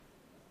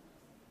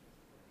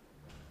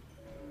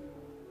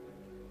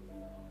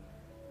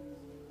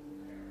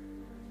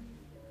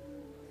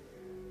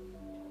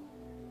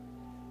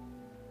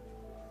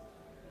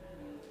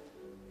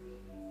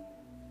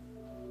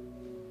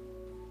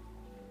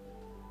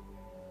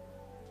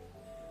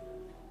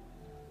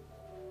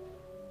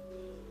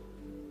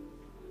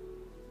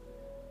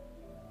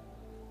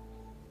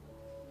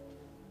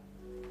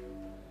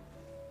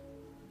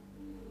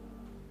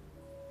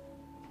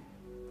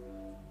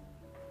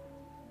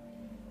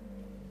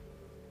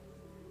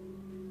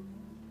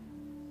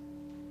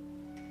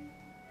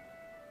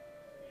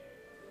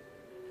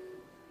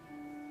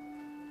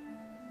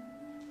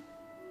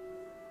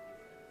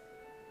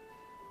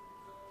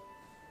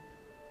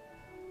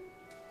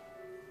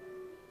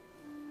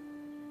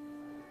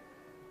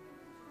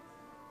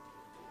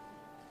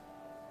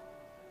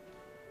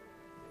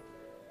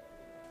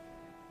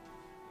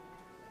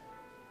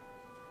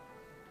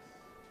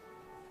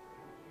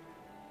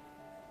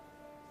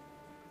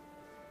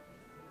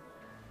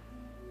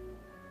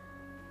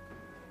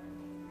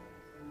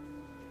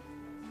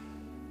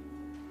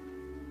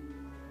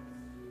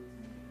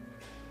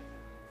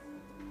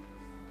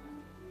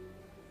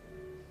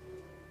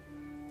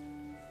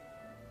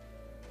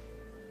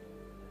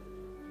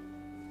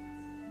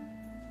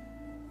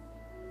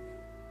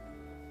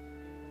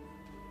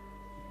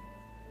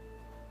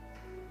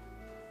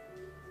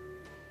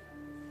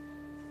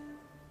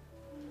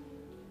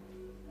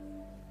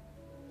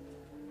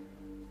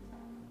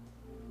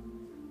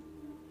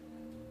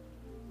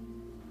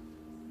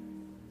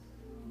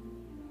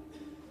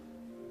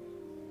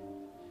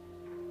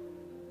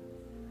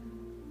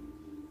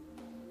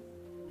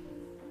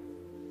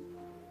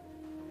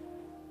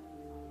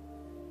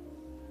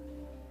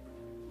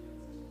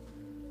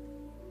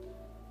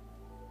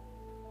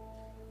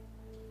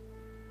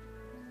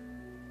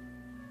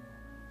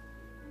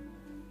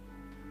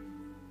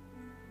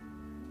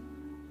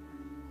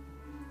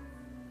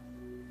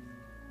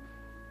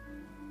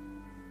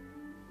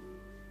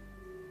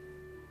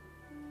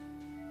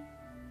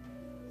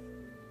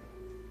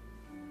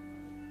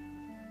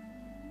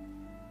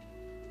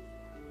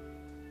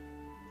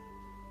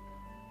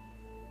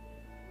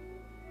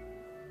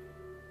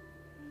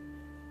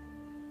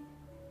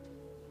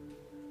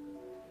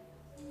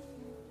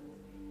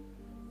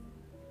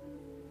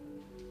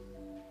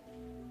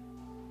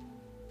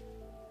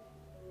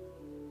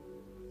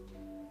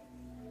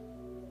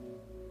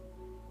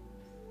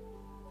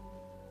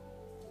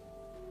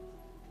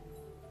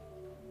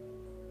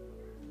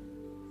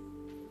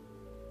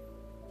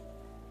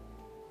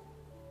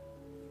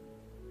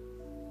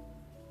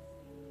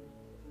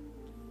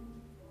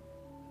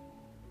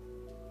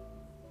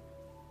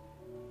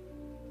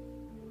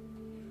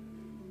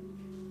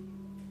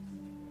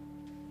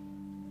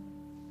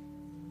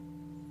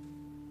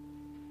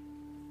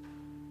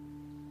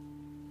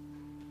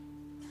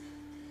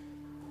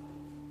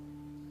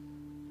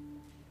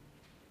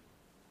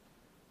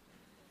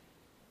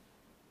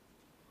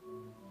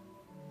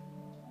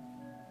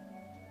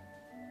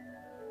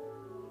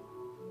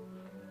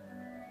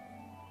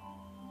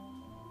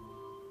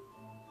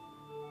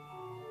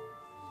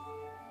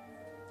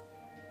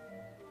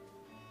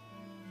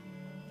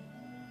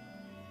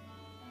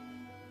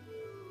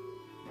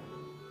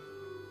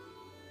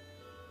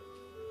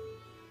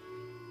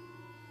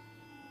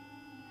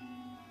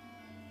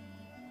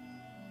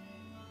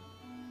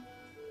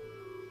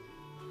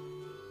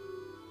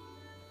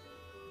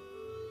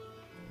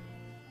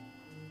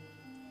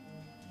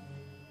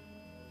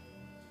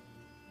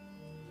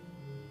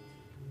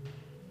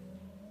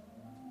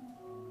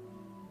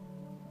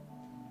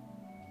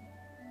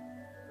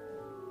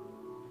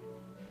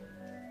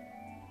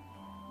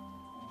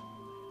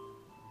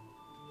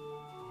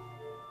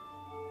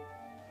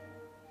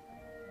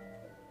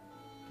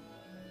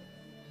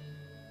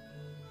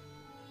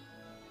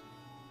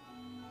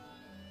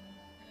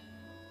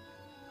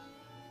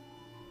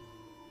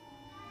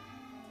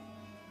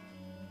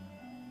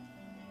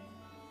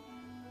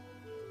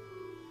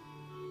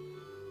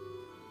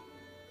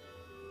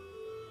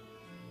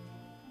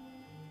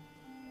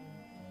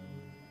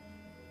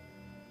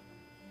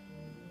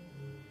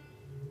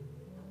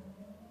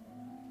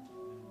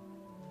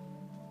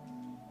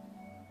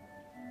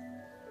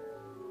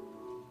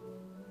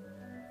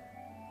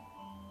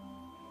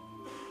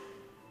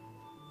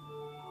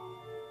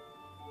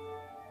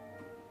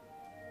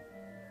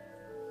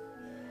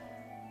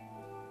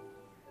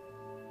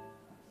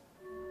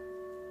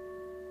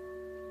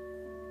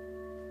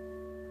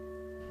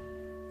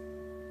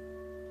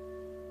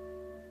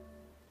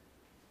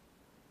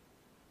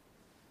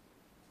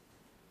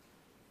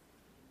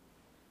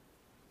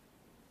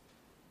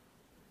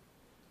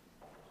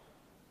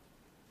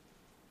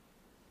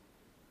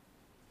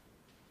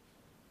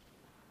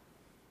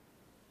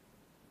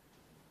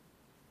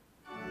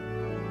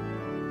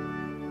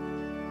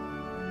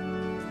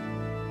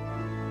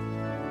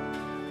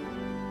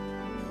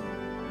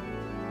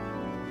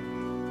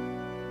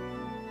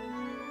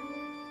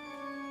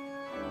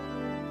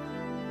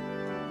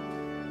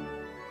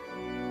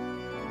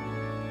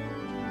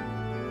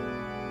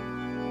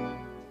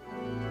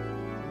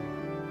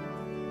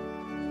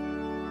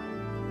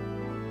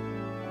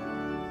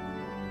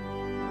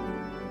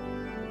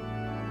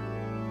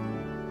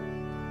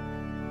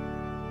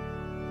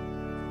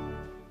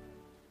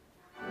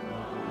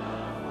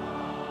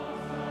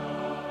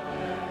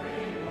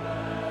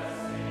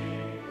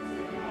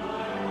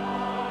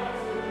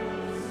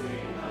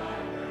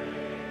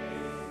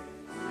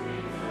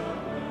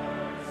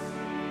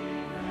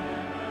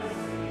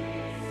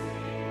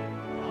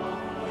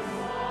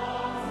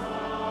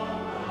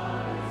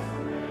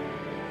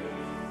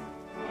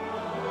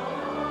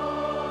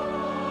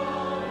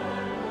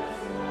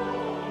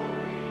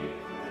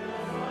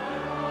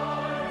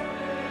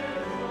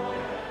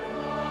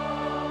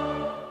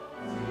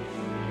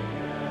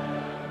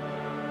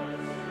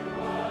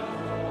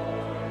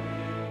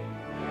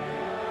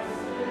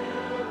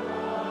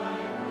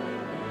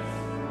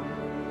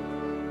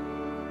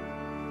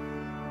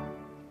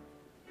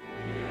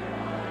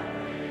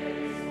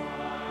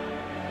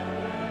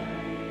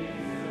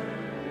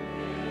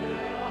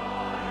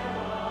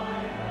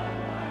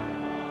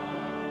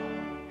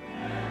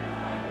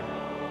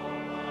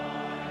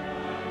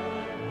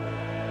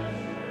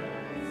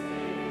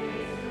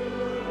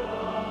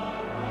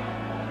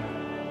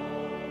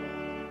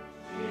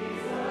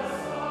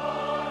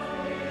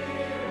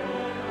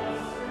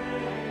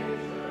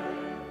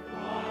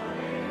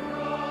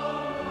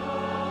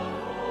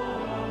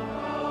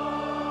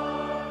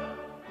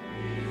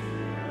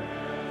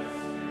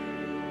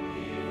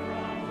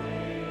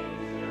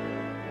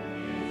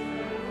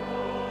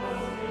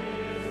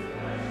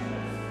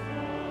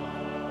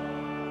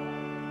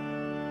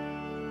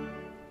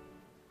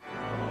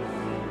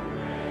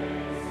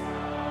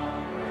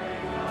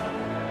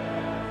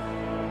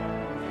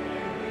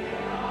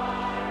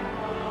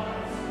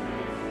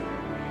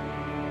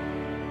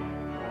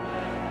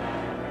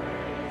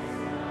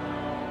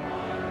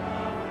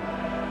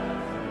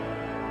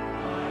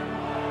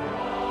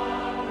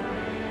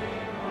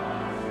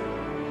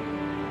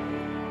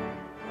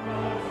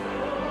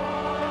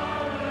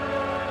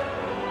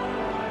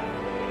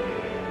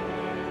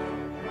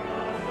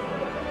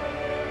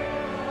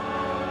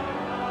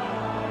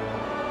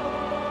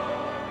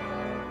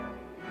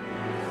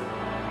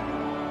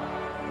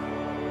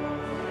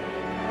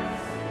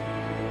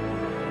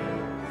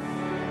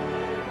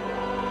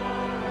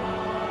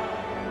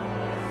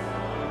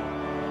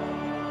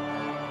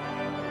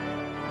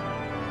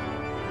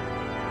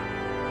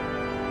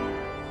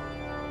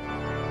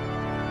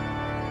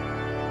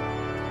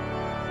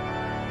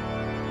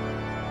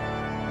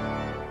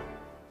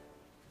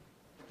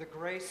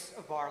grace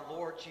of our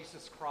Lord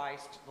Jesus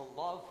Christ, the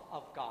love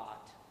of God,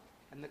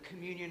 and the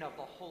communion of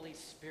the Holy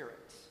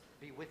Spirit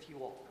be with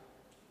you all.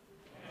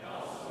 And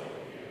also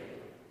with you.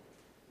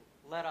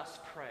 Let us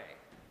pray.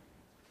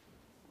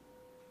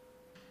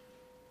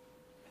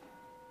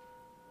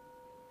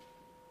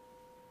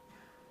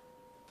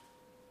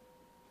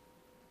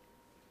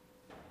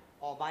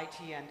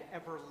 Almighty and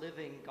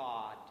ever-living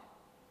God,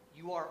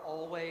 you are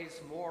always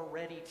more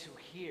ready to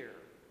hear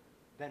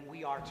than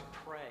we are to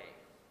pray,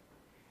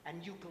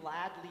 and you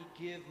gladly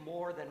give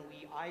more than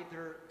we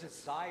either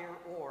desire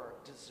or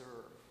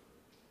deserve.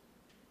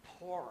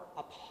 Pour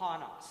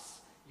upon us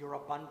your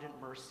abundant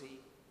mercy.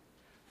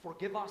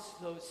 Forgive us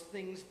those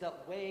things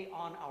that weigh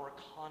on our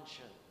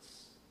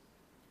conscience,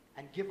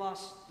 and give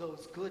us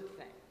those good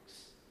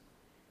things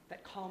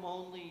that come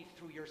only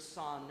through your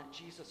Son,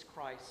 Jesus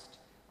Christ,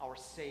 our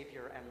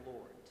Savior and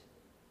Lord.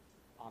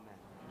 Amen. Amen.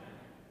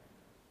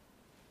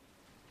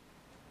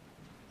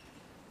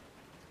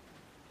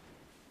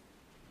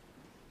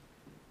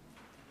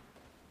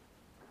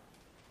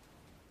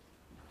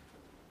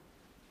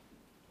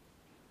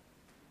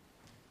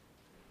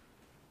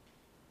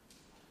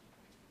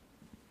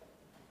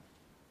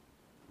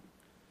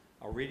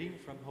 A reading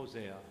from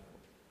Hosea.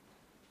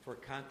 For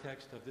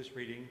context of this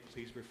reading,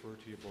 please refer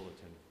to your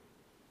bulletin.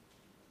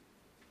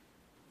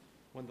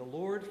 When the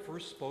Lord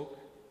first spoke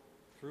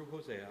through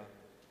Hosea,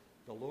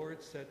 the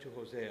Lord said to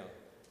Hosea,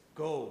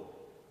 "Go,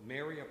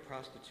 marry a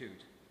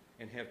prostitute,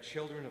 and have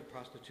children of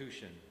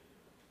prostitution,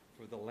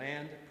 for the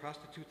land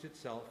prostitutes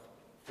itself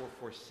for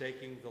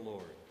forsaking the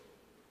Lord."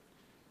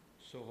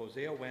 So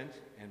Hosea went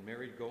and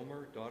married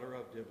Gomer, daughter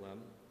of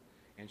Diblaim,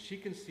 and she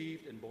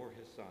conceived and bore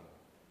his son.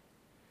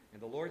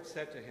 And the Lord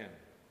said to him,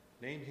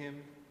 "Name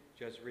him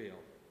Jezreel.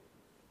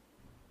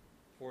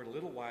 For a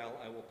little while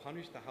I will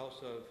punish the house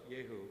of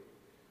Jehu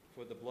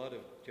for the blood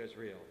of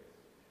Jezreel,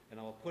 and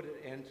I will put an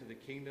end to the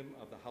kingdom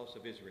of the house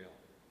of Israel.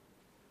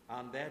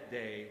 On that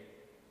day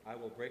I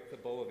will break the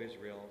bow of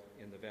Israel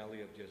in the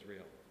valley of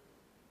Jezreel."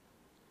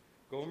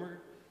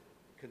 Gomer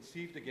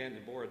conceived again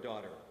and bore a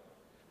daughter.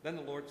 Then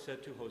the Lord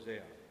said to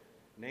Hosea,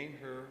 "Name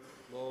her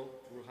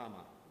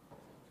Lo-Ruhamah,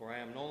 for I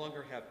am no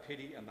longer have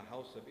pity on the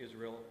house of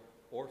Israel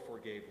or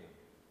forgave them.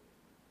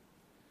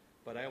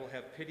 But I will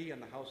have pity on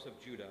the house of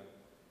Judah,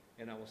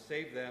 and I will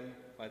save them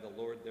by the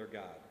Lord their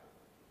God.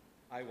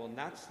 I will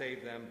not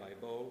save them by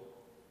bow,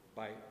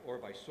 or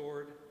by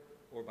sword,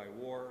 or by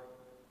war,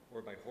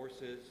 or by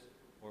horses,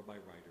 or by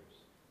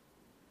riders."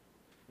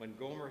 When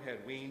Gomer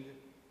had weaned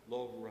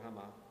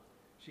Lo-Ruhamah,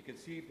 she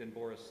conceived and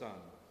bore a son.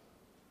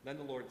 Then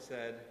the Lord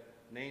said,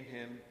 "Name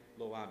him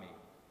Lo-Ammi,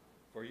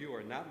 for you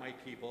are not my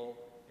people,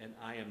 and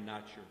I am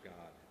not your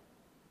God.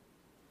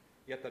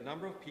 Yet the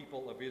number of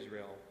people of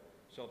Israel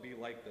shall be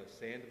like the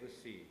sand of the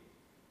sea,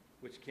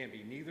 which can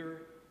be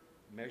neither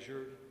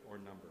measured or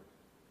numbered.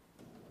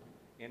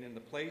 And in the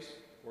place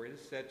where it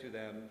is said to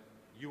them,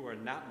 'You are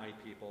not my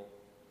people,'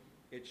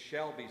 it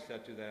shall be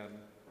said to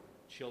them,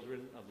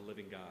 'Children of the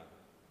living God.'"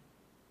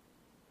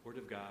 Word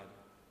of God,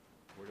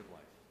 word of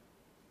life.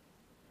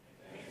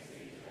 Thanks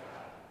be to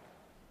God.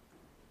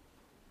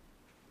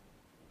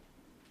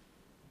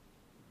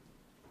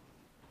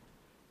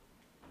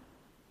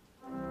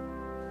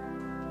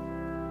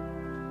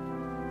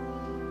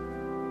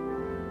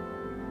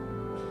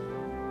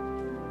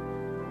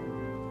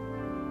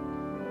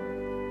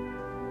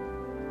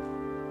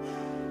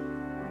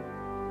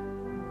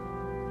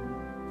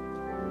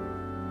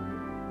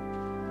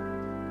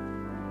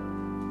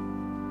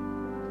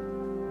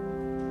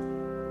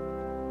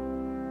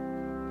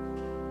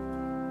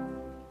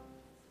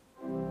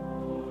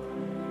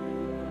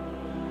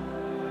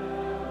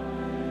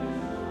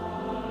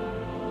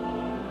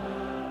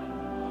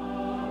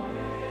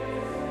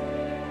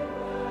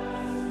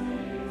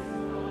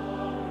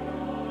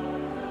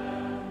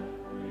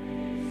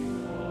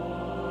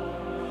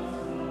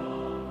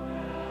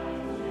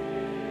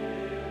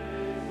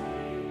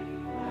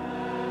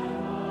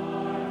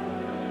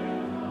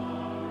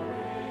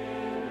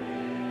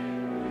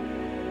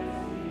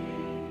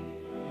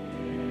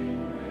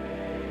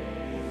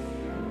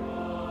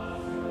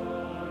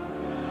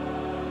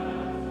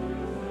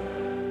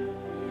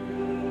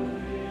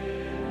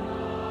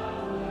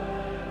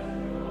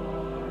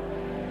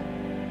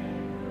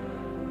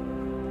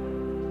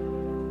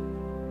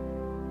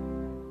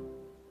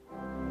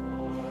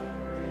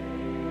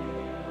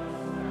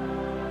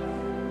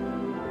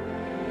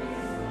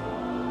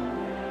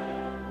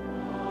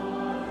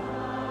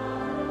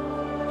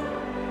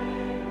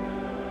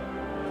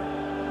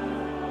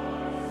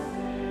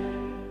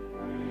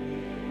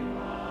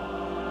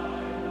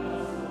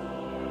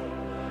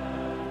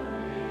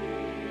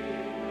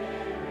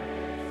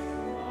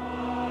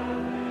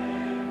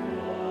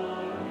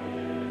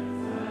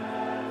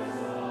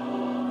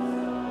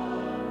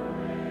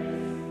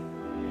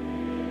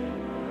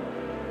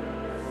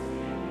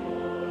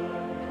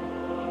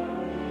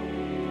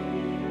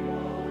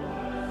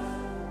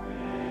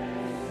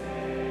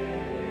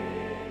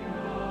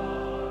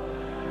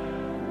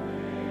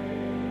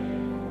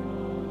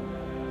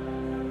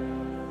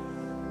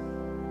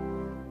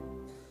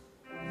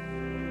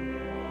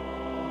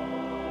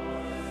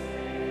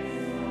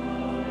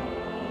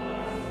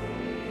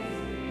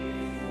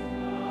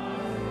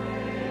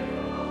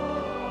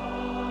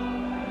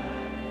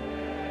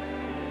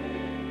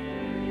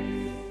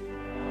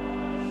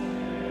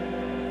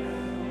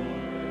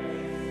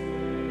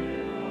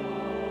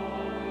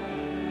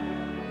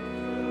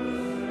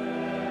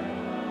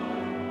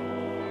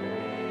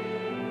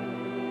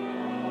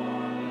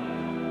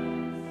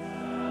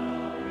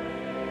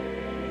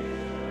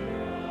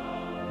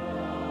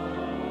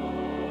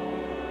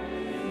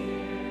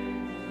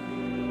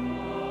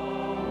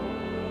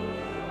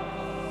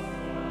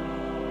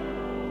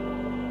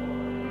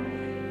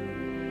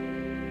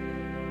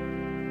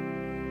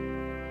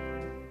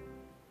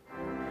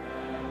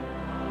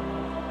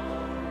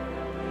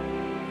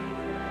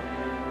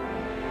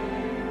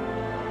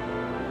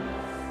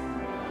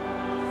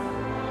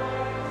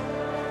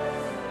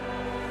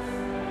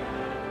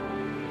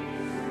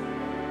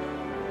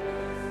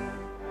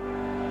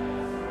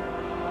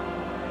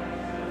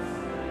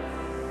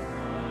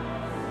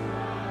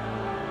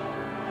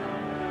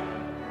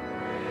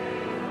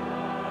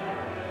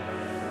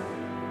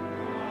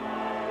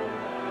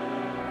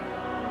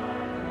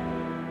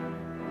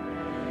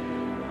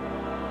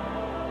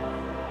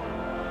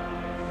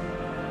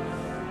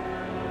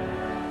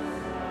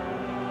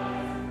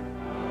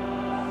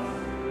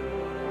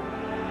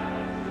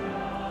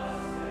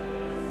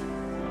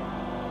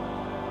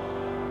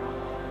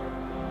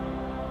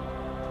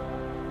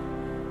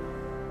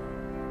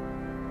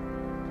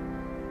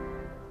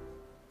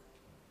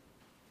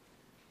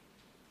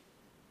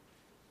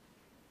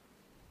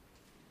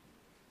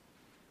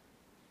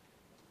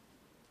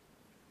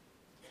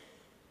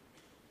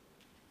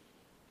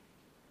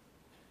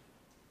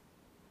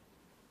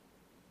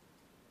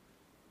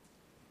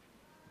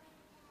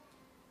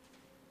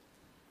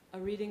 A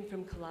reading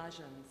from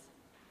Colossians.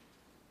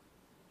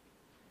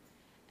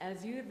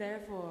 As you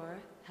therefore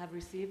have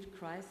received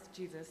Christ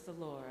Jesus the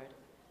Lord,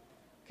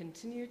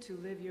 continue to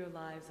live your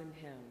lives in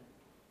him,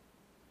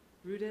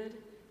 rooted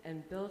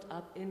and built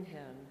up in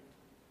him,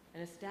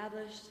 and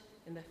established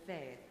in the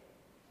faith,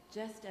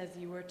 just as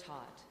you were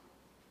taught,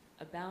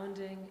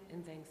 abounding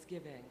in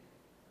thanksgiving.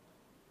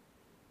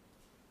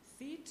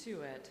 See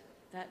to it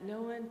that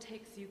no one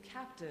takes you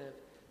captive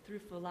through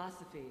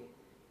philosophy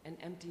and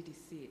empty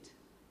deceit,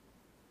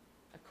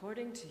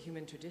 according to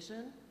human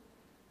tradition,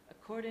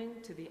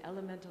 according to the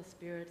elemental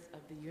spirits of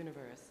the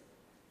universe,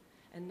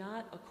 and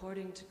not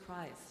according to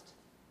Christ.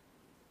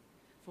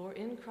 For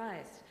in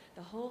Christ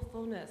the whole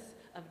fullness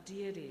of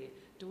deity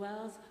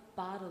dwells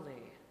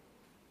bodily,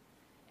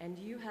 and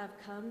you have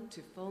come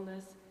to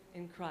fullness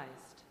in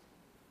Christ,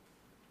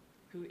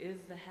 who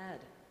is the head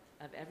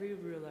of every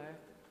ruler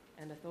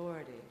and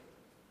authority.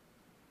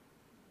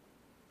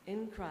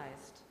 In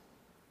Christ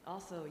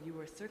also you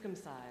were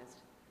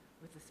circumcised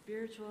with a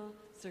spiritual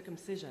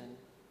circumcision,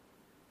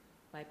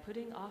 by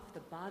putting off the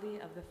body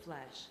of the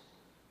flesh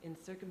in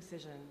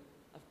circumcision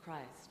of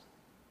Christ.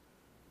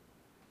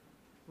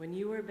 When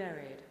you were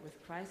buried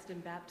with Christ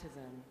in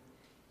baptism,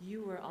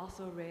 you were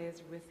also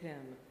raised with him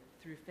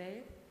through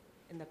faith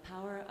in the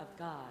power of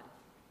God,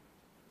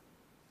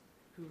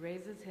 who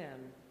raises him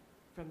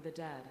from the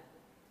dead.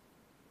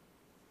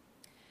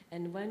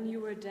 And when you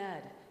were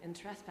dead in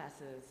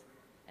trespasses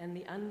and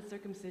the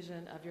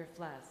uncircumcision of your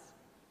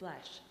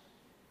flesh,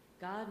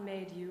 God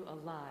made you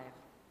alive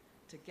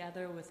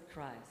together with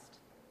Christ,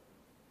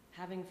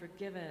 having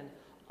forgiven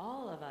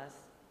all of us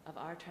of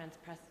our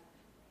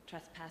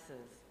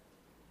trespasses,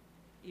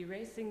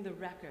 erasing the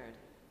record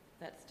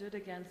that stood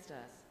against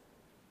us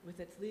with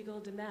its legal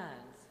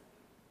demands.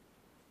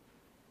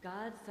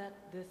 God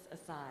set this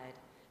aside,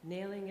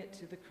 nailing it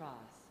to the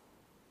cross.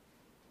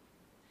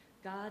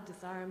 God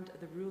disarmed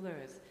the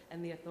rulers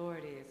and the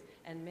authorities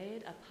and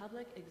made a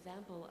public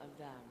example of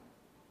them,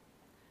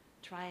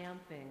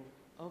 triumphing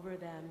over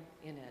them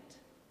in it.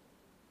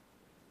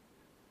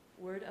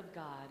 Word of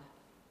God,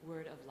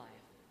 word of life.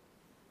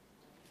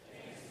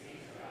 Thanks be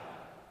to God.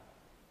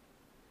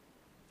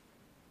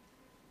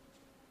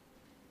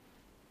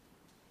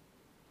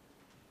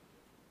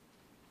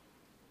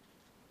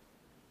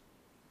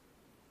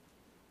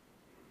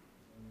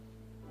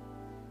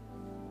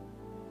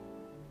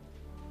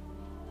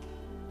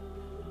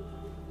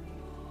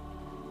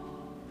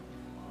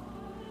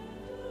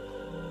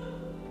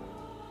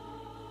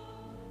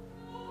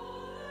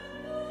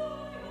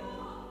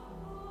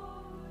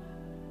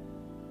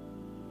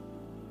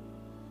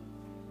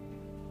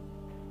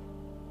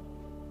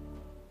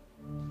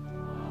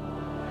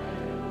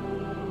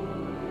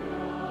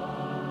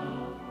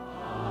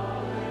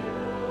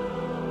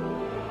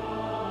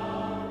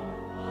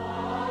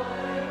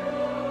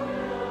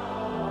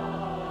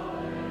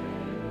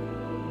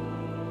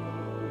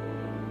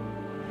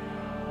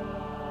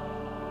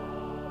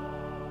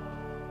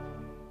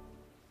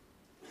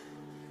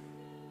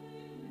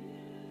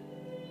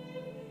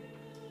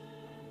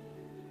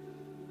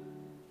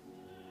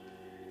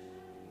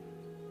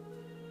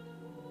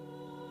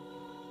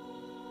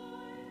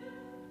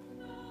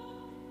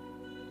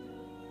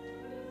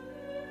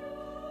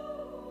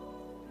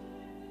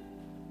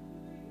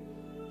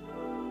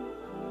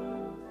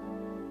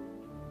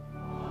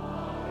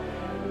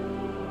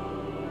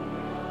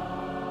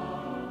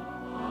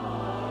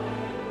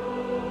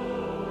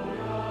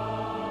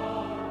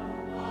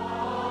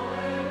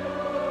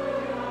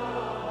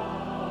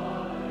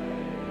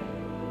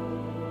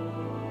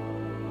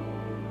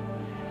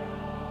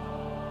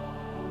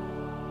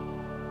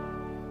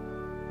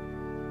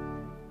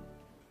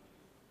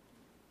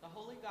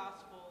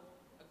 Gospel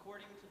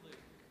according to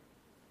Luke.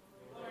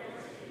 Glory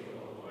to you,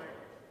 O Lord.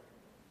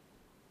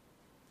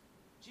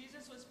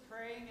 Jesus was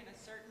praying in a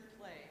certain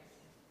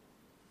place,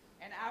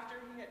 and after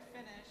he had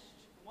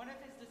finished, one of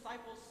his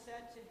disciples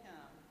said to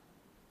him,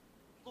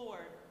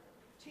 "Lord,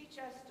 teach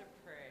us to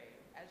pray,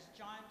 as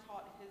John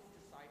taught his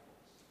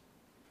disciples."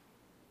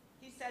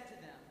 He said to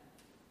them,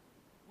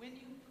 "When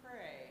you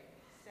pray,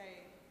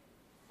 say,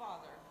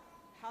 'Father,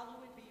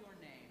 hallowed be your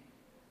name.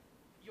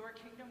 Your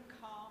kingdom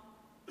come.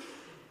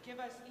 Give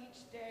us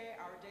each day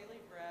our daily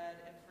bread,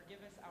 and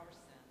forgive us our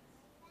sins.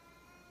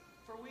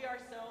 For we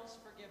ourselves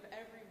forgive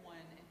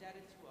everyone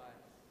indebted to us.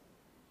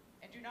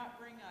 And do not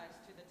bring us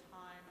to the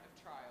time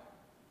of trial.'"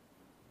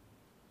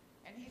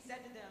 And he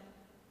said to them,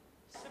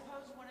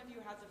 "Suppose one of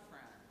you has a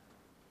friend,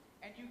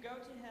 and you go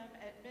to him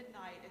at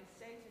midnight and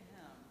say to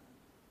him,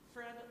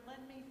 'Friend,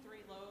 lend me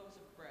 3 loaves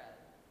of bread.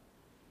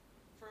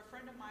 For a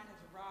friend of mine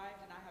has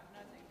arrived, and I have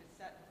nothing to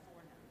set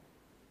before him.'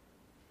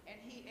 And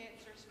he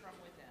answers from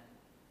within,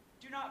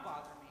 'Do not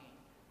bother me.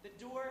 The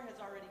door has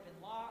already been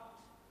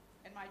locked,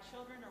 and my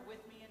children are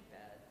with me in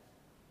bed.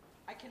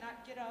 I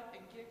cannot get up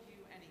and give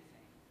you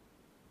anything.'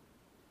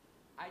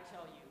 I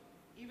tell you,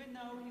 even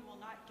though he will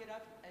not get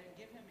up and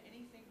give him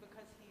anything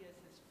because he is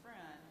his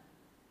friend,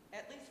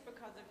 at least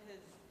because of his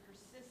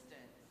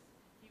persistence,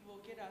 he will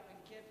get up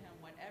and give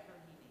him whatever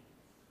he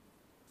needs.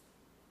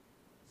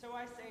 So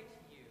I say to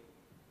you,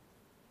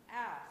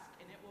 ask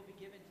and it will be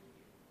given to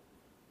you.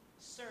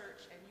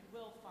 Search and you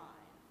will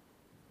find.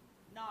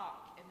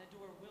 Knock and the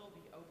door will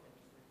be opened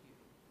for you.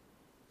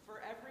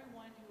 For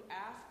everyone who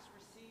asks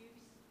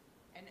receives,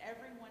 and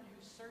everyone who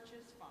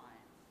searches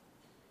finds.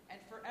 And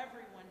for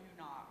everyone who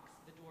knocks,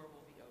 the door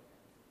will be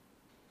opened.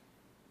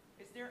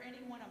 Is there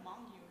anyone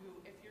among you who,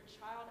 if your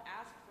child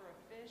asks for a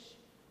fish,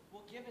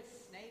 will give a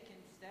snake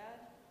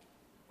instead?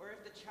 Or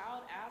if the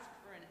child asks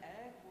for an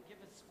egg, will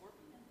give a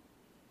scorpion?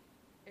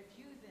 If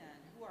you then,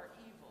 who are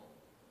evil,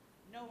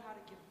 know how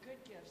to give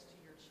good gifts to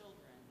your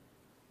children,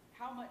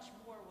 how much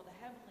more will the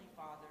Heavenly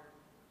Father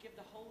give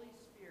the Holy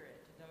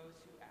Spirit to those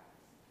who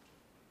ask?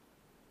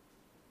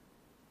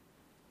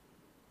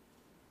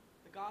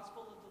 The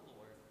Gospel of the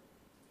Lord.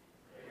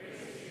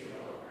 Praise to you,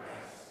 O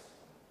Christ.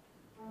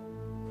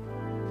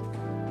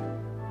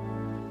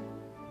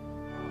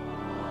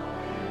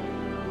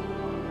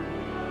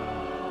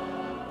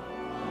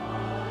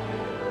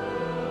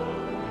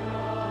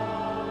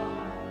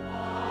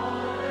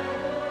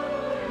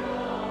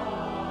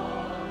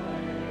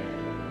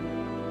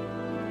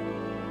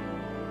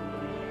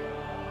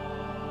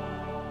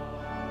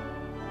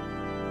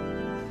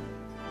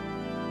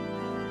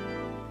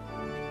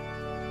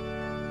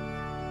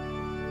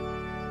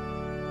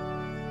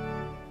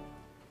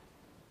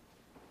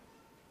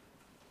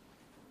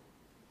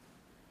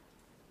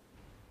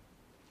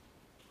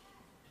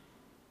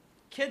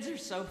 Kids are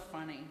so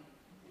funny,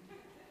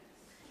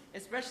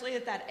 especially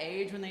at that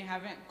age when they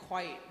haven't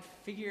quite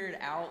figured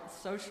out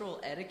social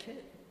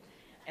etiquette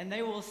and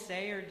they will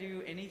say or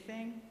do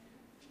anything.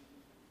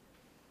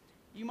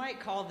 You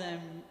might call them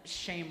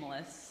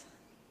shameless.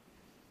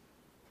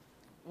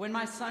 When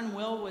my son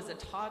Will was a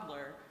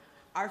toddler,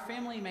 our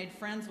family made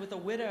friends with a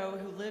widow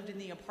who lived in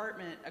the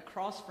apartment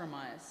across from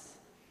us.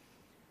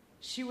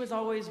 She was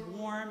always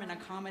warm and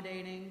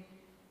accommodating,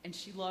 and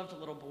she loved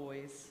little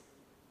boys.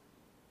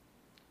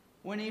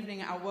 One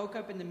evening, I woke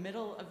up in the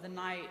middle of the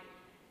night,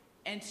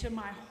 and to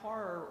my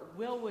horror,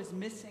 Will was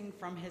missing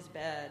from his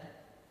bed,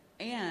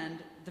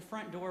 and the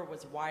front door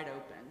was wide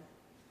open.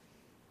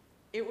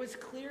 It was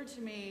clear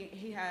to me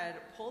he had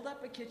pulled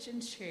up a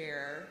kitchen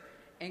chair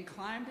and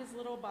climbed his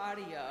little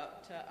body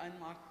up to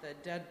unlock the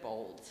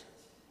deadbolt.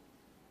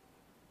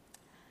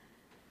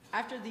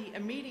 After the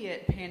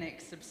immediate panic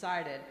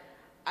subsided,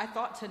 I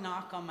thought to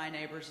knock on my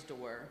neighbor's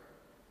door.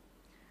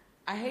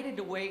 I hated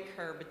to wake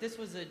her, but this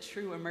was a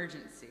true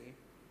emergency.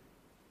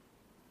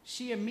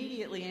 She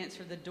immediately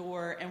answered the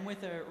door, and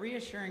with a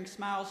reassuring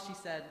smile, she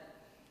said,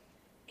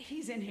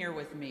 "He's in here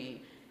with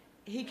me.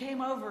 He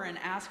came over and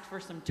asked for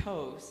some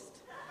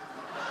toast."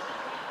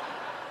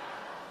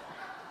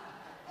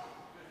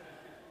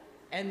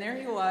 And there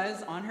he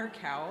was on her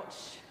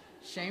couch,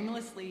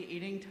 shamelessly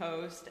eating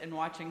toast and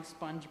watching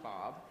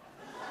SpongeBob.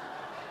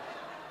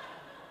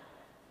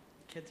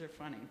 Kids are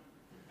funny.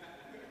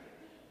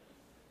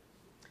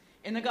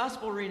 In the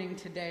gospel reading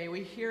today,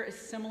 we hear a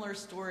similar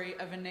story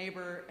of a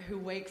neighbor who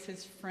wakes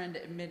his friend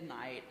at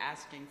midnight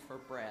asking for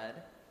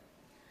bread.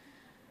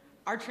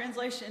 Our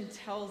translation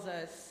tells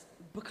us,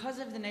 because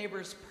of the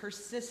neighbor's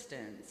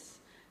persistence,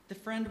 the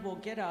friend will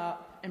get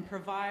up and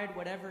provide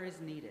whatever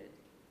is needed.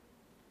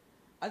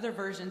 Other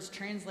versions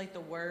translate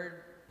the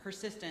word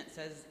persistence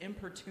as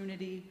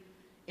importunity,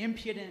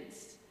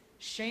 impudence,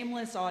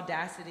 shameless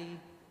audacity,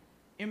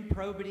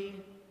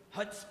 improbity,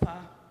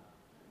 chutzpah,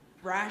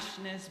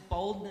 brashness,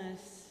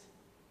 boldness.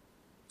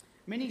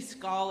 Many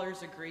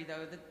scholars agree,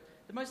 though, that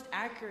the most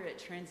accurate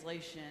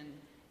translation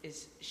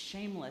is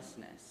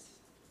shamelessness.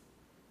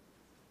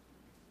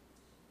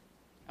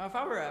 Now, if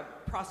I were a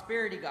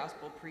prosperity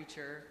gospel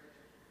preacher,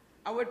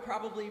 I would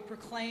probably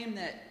proclaim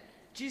that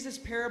Jesus'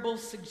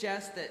 parables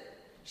suggest that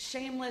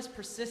shameless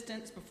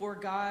persistence before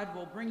God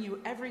will bring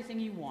you everything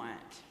you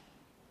want,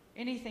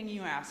 anything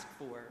you ask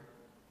for.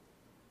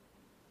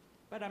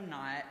 But I'm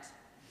not.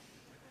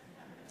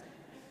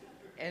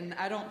 And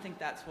I don't think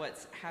that's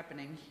what's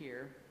happening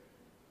here.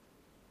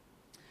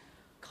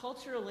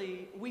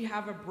 Culturally, we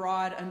have a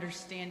broad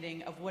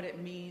understanding of what it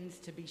means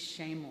to be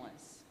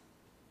shameless.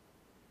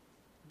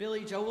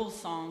 Billy Joel's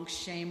song,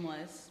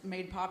 "Shameless,"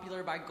 made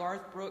popular by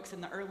Garth Brooks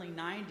in the early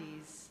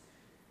 90s,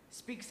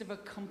 speaks of a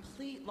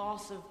complete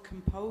loss of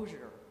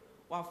composure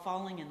while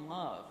falling in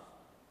love.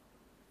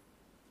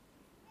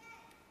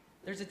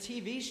 There's a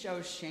TV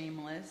show,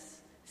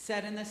 Shameless,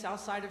 set in the south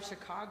side of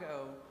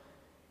Chicago,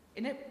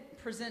 and it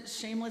presents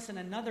Shameless in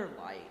another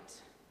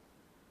light,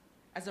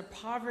 as a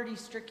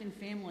poverty-stricken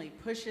family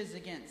pushes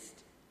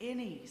against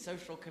any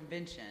social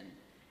convention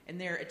in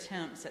their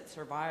attempts at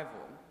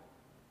survival.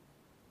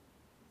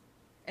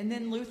 And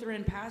then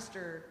Lutheran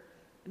pastor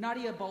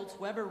Nadia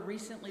Bolz-Weber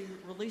recently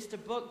released a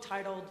book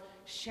titled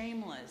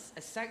Shameless,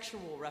 A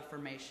Sexual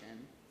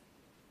Reformation,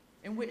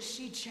 in which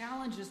she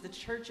challenges the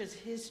church's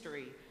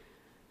history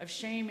of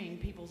shaming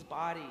people's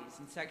bodies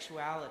and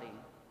sexuality.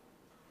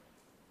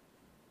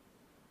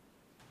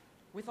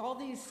 With all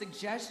these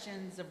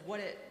suggestions of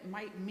what it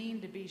might mean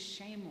to be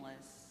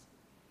shameless,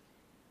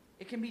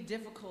 it can be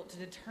difficult to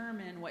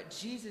determine what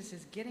Jesus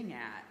is getting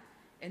at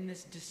in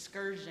this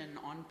discursion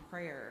on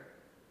prayer?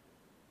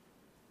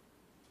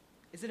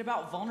 Is it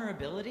about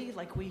vulnerability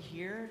like we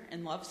hear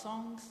in love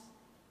songs?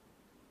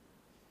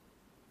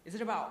 Is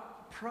it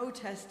about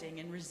protesting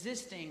and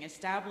resisting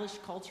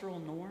established cultural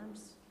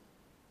norms?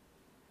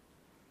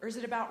 Or is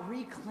it about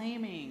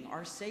reclaiming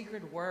our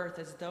sacred worth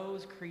as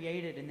those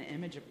created in the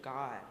image of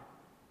God?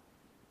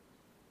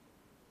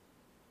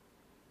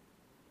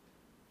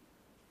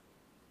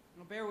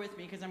 Well, bear with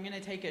me because I'm going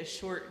to take a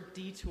short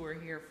detour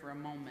here for a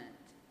moment.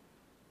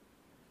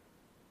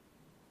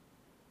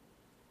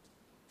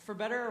 For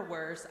better or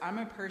worse, I'm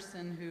a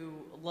person who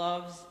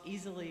loves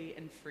easily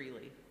and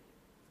freely.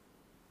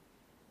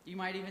 You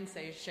might even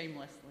say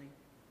shamelessly.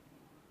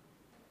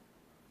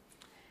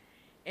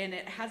 And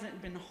it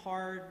hasn't been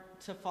hard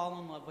to fall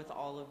in love with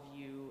all of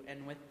you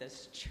and with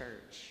this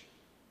church.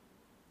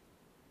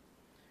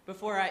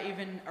 Before I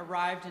even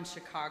arrived in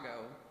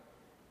Chicago,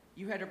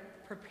 you had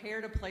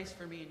prepared a place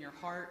for me in your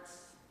hearts,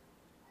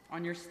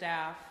 on your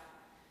staff,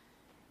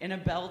 in a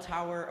bell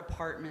tower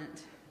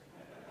apartment.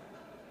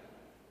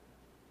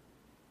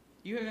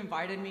 You have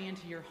invited me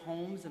into your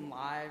homes and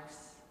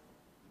lives,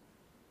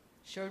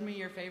 showed me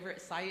your favorite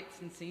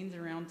sights and scenes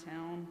around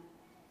town,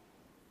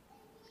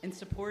 and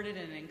supported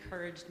and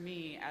encouraged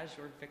me as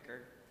your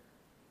vicar.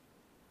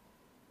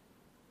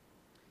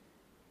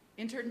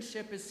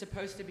 Internship is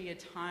supposed to be a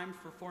time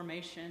for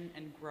formation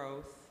and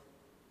growth.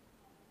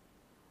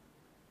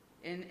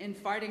 In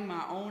fighting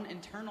my own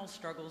internal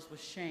struggles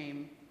with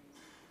shame,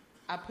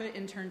 I put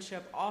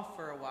internship off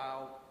for a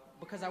while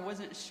because I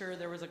wasn't sure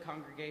there was a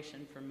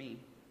congregation for me.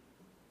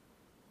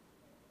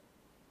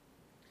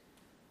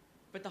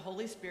 But the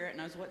Holy Spirit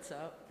knows what's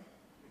up.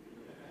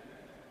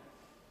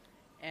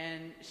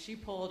 And she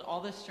pulled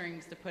all the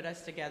strings to put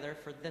us together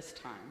for this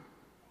time.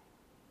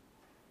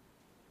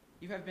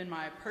 You have been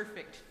my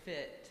perfect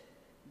fit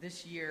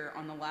this year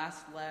on the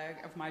last leg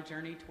of my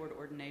journey toward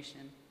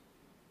ordination.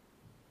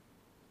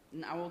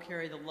 And I will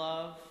carry the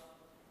love,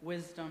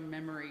 wisdom,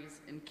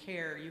 memories, and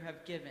care you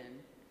have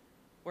given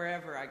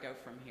wherever I go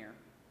from here.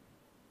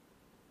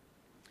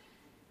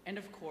 And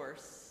of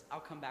course, I'll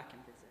come back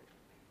and visit.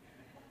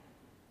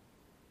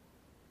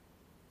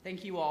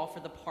 Thank you all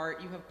for the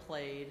part you have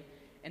played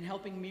in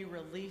helping me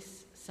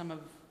release some of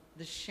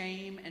the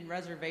shame and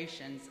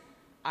reservations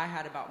I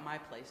had about my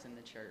place in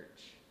the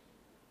church.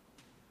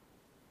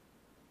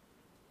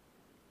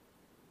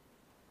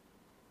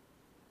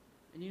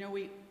 And you know,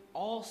 we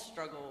all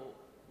struggle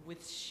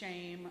with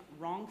shame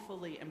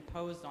wrongfully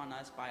imposed on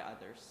us by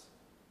others.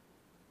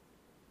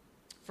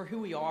 For who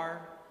we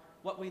are,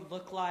 what we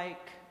look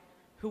like,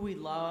 who we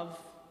love,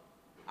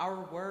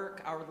 our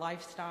work, our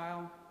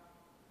lifestyle.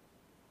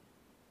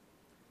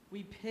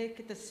 We pick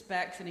at the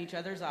specks in each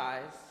other's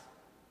eyes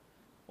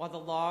while the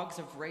logs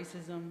of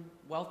racism,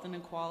 wealth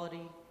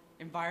inequality,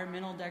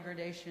 environmental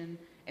degradation,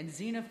 and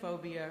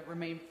xenophobia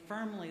remain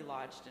firmly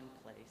lodged in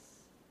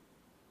place.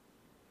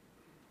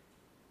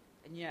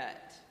 And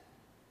yet,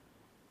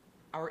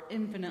 our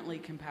infinitely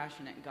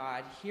compassionate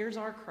God hears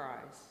our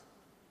cries,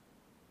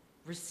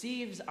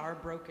 receives our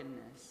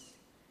brokenness,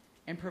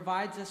 and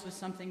provides us with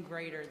something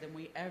greater than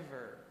we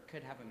ever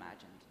could have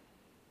imagined.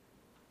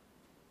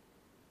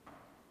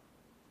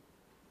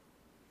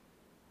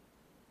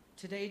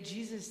 Today,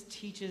 Jesus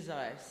teaches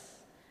us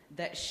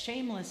that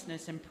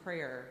shamelessness in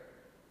prayer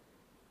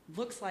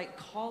looks like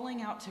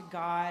calling out to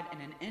God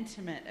in an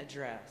intimate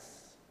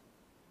address.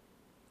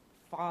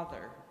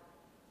 Father,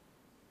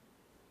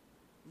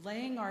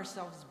 laying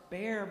ourselves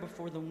bare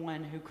before the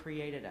one who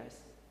created us.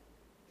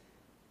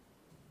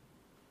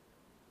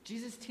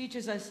 Jesus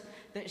teaches us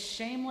that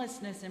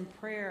shamelessness in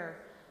prayer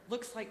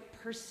looks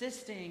like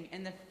persisting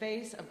in the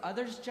face of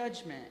others'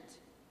 judgment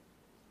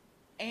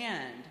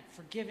and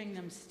forgiving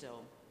them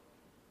still.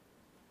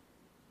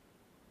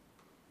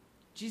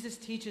 Jesus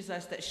teaches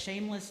us that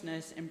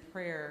shamelessness in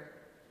prayer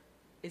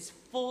is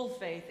full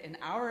faith in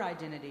our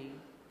identity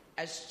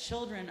as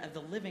children of the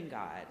living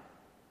God.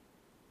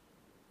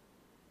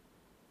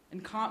 In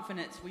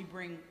confidence, we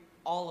bring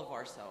all of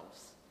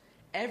ourselves,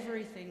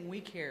 everything we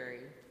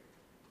carry,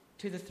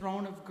 to the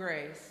throne of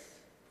grace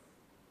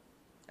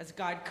as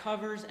God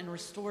covers and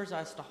restores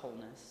us to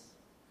wholeness.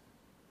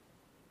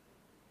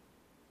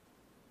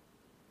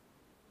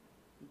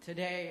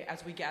 Today,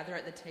 as we gather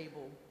at the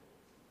table,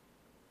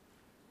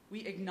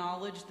 we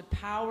acknowledge the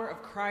power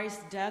of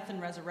Christ's death and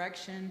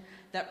resurrection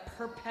that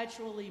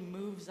perpetually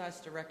moves us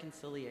to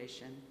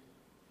reconciliation.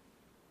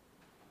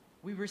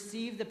 We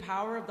receive the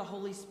power of the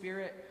Holy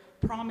Spirit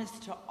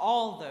promised to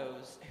all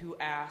those who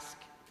ask,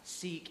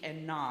 seek,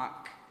 and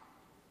knock.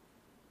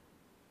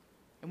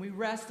 And we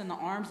rest in the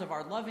arms of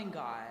our loving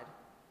God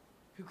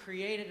who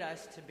created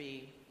us to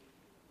be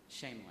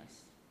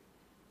shameless.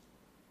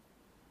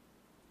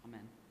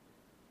 Amen.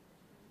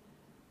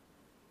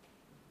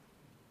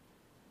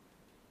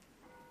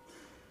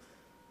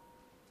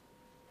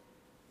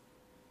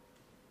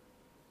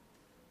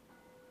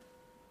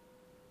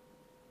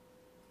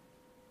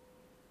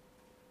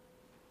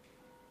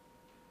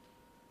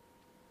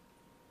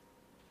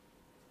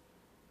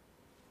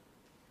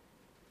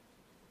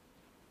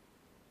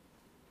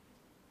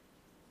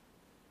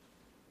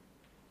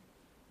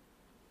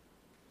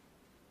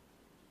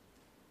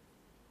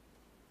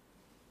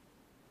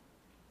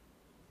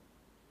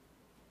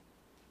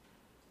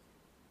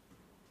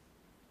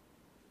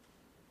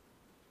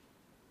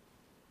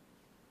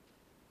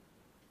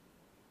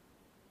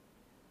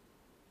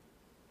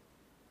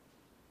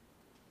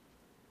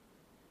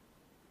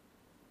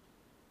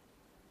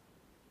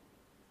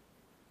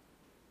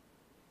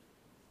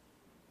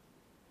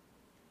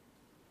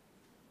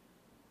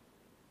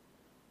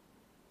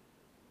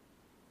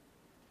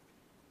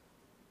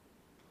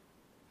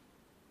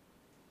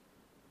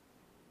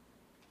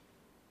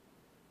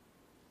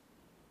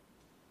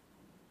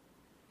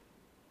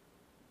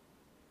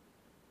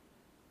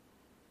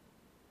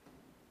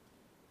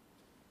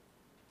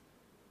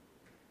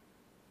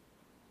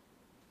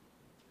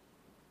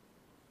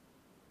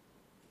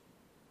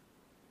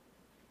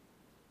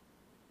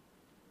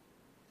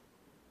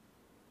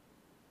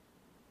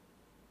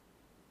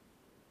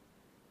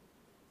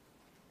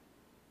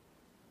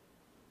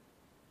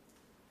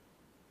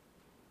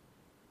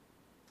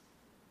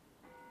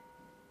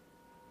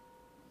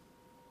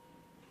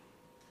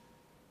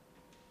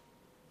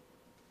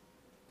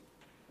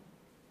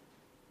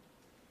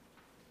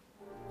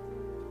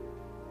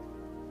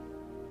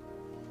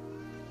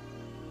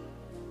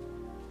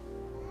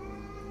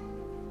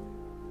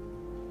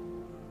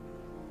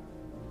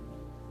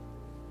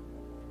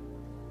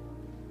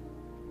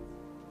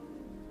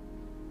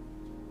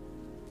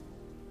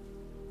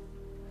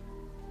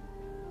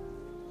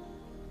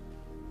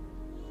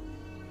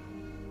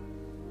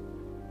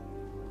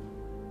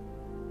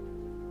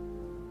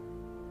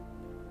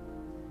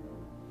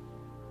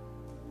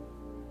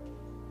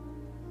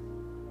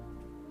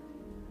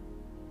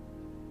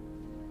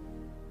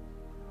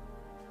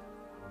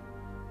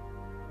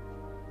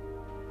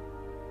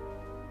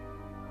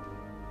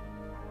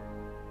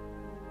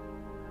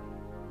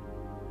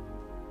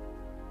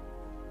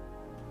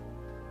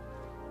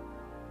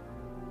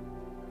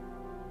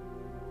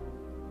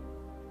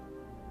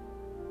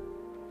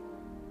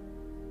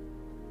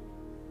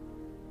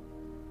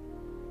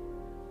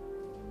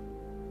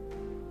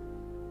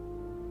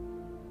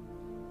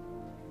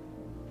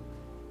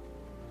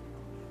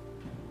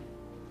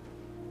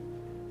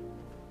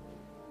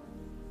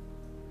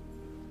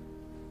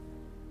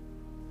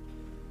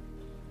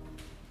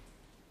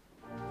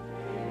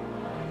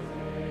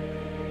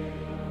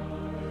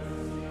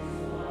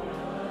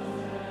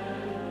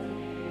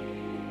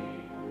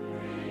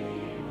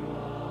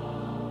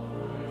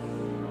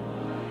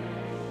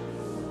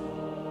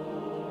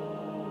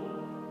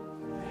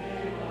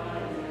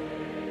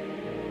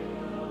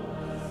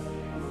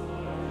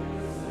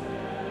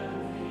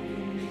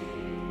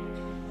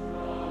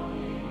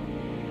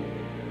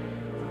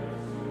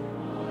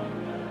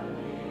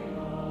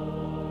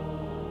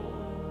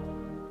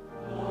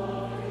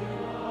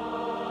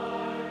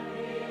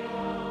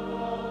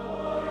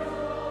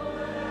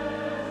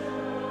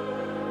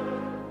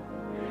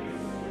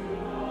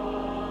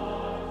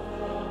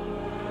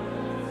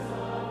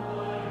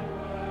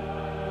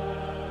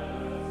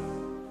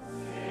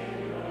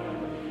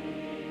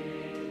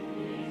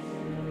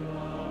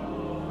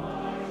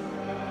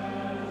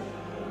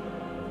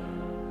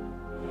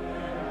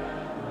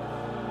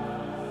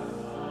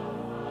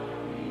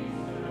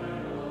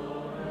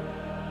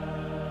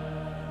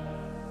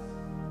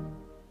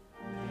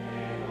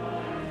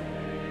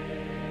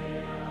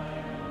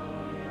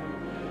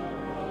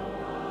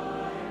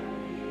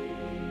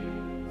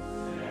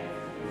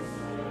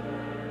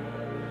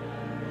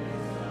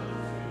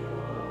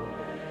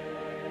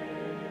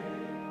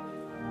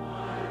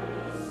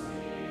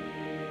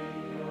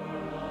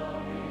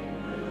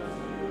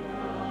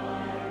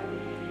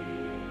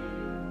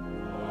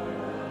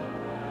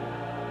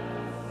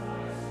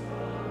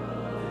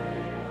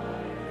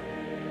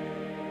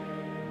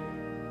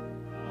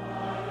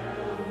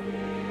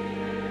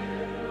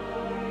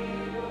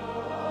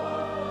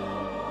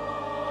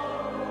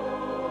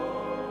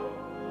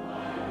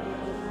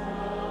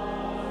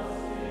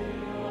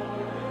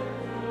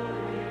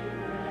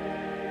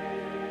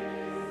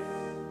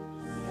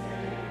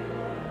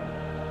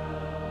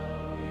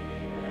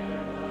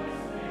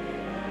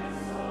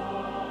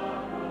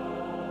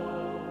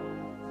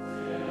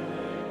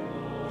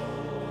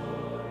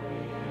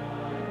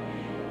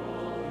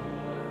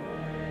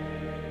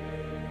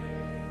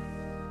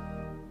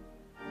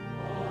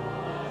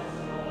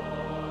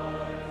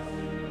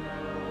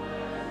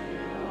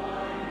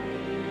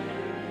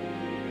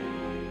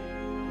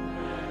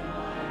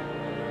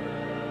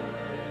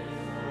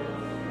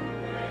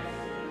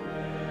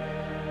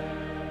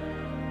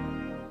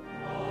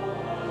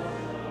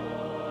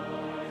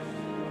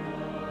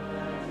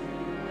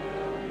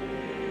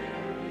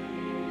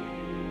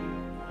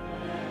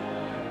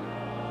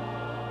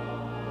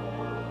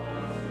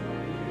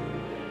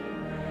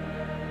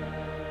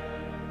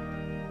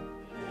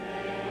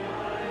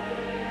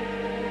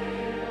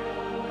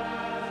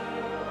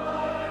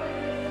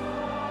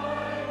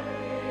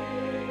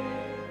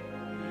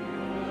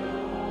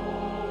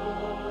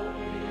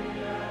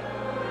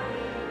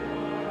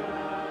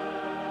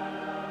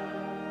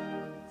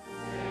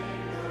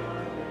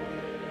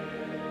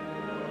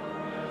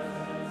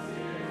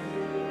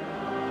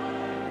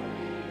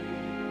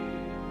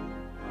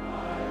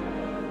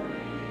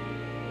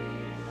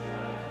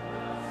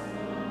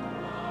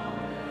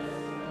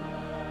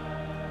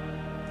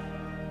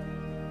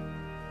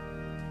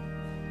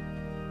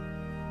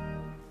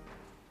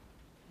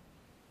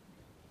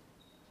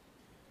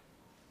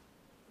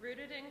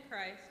 rooted in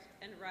Christ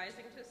and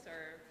rising to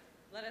serve,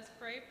 let us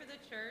pray for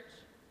the church,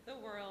 the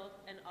world,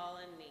 and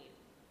all in need.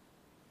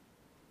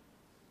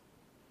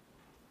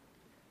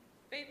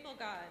 Faithful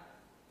God,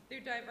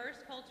 through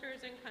diverse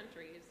cultures and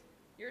countries,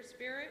 your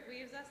Spirit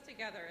weaves us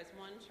together as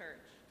one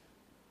church.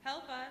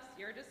 Help us,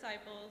 your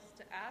disciples,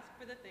 to ask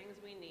for the things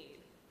we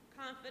need,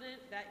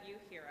 confident that you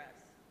hear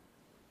us.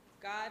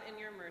 God, in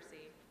your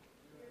mercy,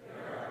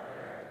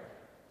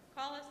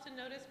 call us to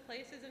notice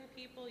places and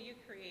people you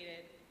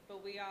created,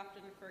 but we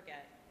often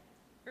forget.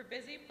 For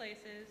busy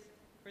places,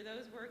 for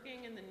those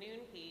working in the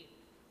noon heat,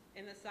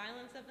 in the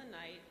silence of the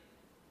night,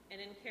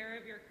 and in care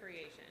of your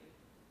creation.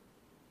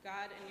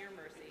 God, in your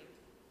mercy,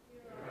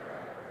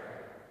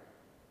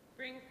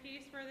 bring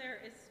peace where there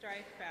is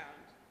strife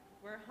found,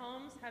 where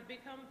homes have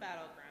become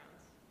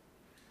battlegrounds.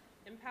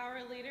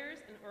 Empower leaders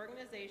and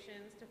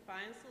organizations to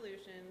find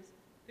solutions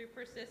through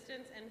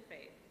persistence and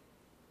faith.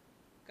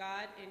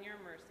 God, in your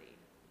mercy,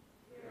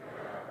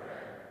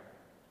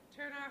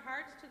 turn our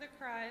hearts to the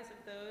cries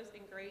of those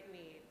in great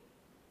need.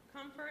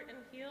 Comfort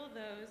and heal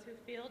those who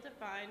feel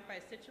defined by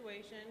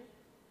situation,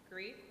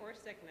 grief, or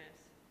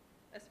sickness,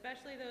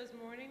 especially those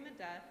mourning the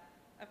death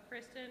of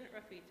Kristen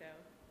Rafito,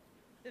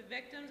 the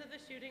victims of the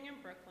shooting in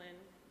Brooklyn,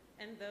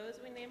 and those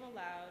we name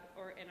aloud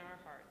or in our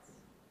hearts.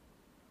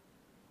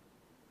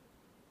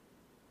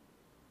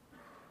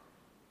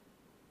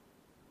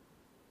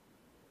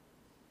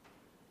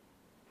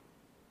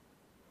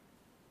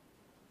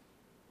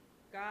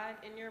 God,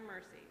 in your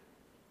mercy,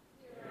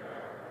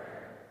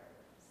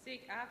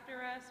 seek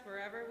after us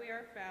wherever we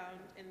are found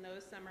in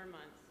those summer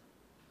months.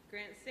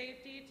 Grant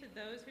safety to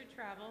those who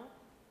travel,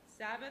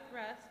 Sabbath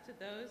rest to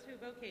those who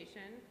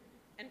vacation,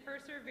 and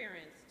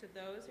perseverance to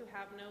those who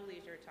have no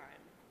leisure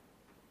time.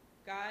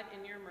 God,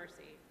 in your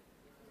mercy,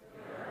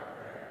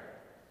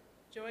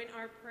 join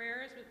our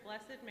prayers with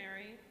Blessed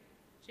Mary,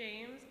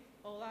 James,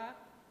 Olaf,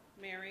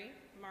 Mary,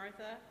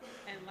 Martha,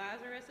 and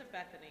Lazarus of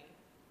Bethany,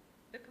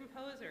 the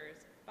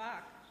composers,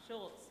 Bach,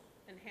 Schultz,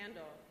 and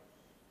Handel,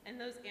 and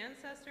those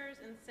ancestors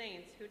and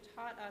saints who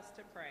taught us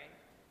to pray.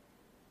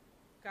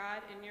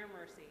 God, in your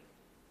mercy,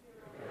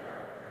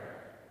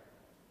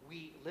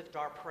 we lift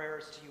our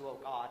prayers to you, O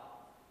God,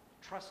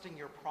 trusting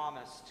your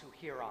promise to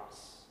hear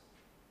us.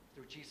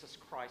 Through Jesus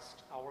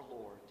Christ, our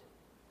Lord.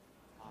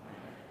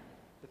 Amen.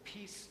 The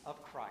peace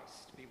of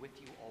Christ be with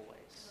you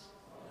always.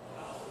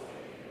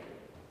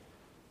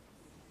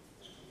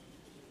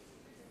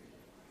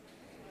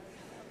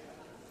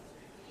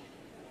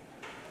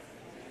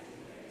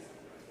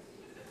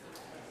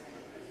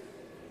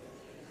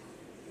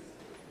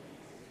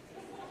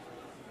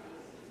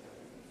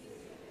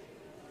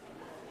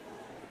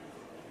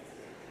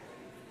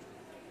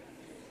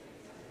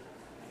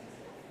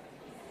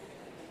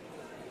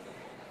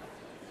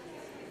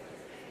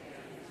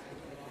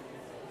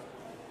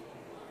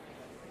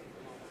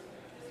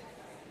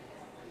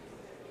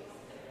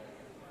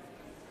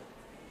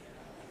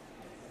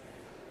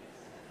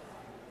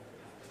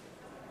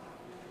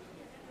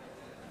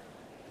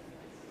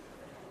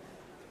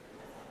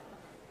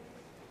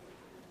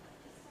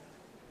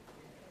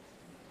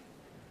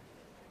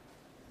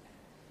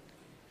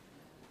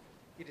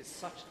 It is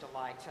such a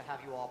delight to have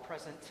you all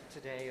present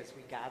today as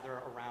we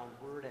gather around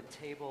word and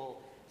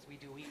table, as we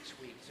do each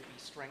week, to be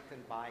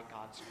strengthened by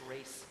God's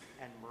grace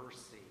and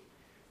mercy.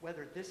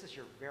 Whether this is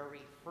your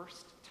very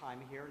first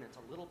time here, and it's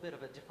a little bit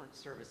of a different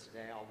service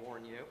today, I'll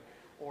warn you,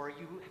 or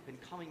you have been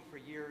coming for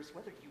years,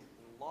 whether you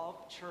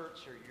love church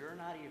or you're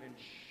not even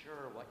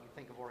sure what you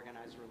think of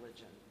organized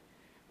religion,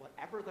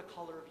 whatever the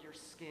color of your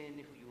skin,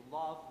 who you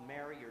love,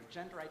 marry, your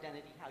gender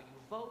identity, how you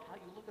vote, how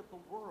you look at the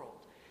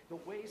world, the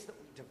ways that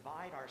we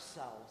divide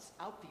ourselves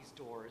out these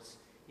doors,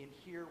 in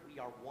here we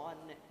are one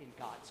in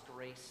God's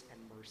grace and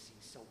mercy.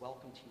 So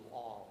welcome to you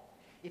all.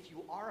 If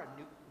you are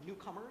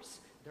newcomers,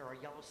 there are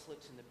yellow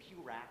slips in the pew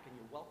rack, and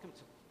you're welcome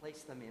to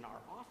place them in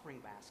our offering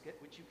basket,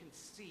 which you can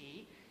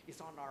see is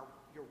on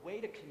your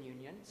way to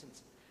communion,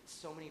 since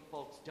so many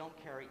folks don't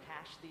carry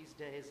cash these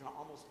days, and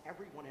almost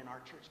everyone in our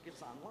church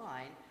gives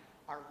online.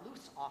 Our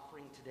loose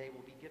offering today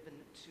will be given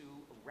to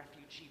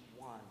Refugee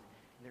One.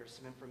 There's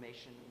some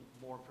information,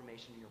 more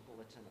information in your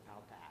bulletin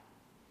about that.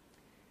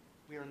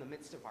 We are in the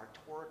midst of our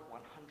Toward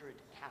 100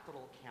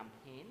 Capital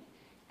campaign,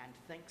 and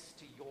thanks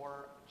to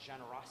your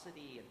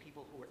generosity and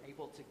people who were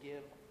able to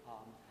give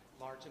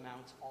large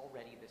amounts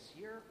already this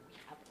year, we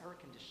have air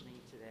conditioning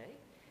today.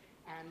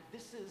 And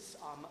this is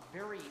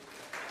very...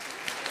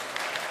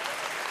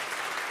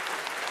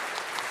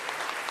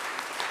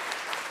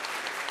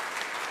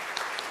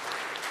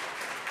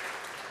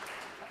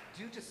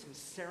 Due to some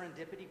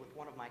serendipity with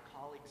one of my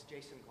colleagues,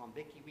 Jason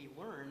Glombicki, we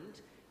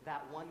learned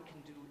that one can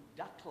do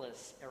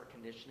ductless air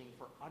conditioning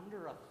for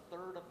under a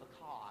third of the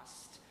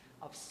cost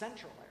of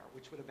central air,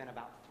 which would have been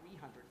about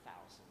 $300,000.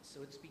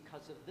 So it's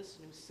because of this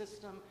new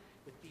system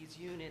with these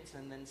units,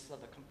 and then so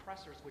the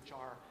compressors, which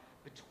are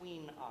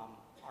between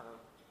our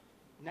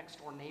next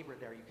door neighbor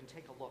there. You can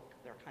take a look,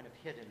 they're kind of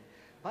hidden.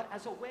 But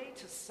as a way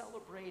to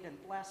celebrate and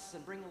bless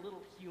and bring a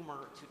little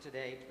humor to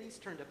today, please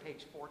turn to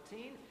page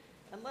 14.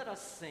 and let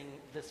us sing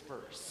this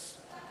verse.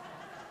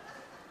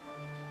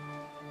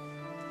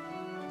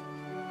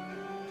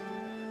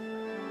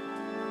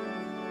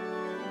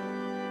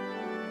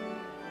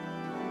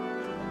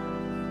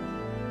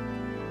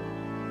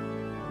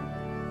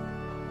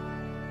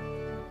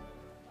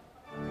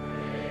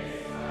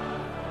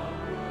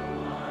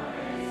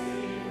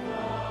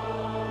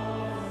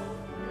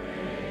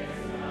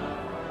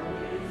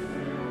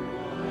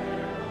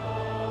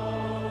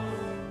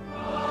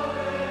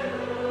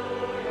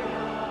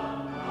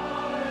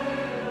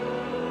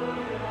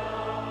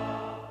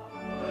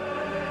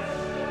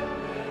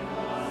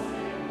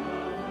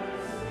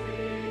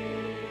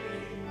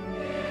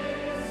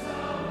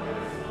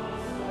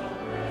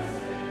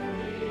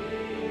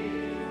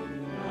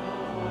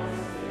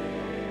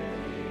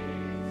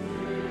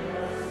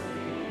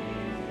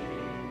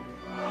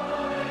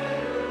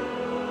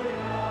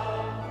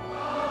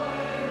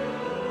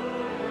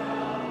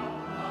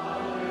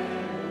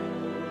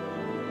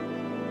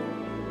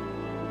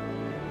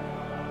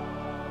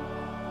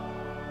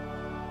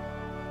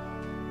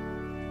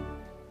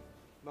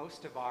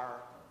 Most of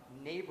our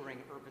neighboring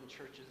urban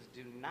churches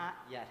do not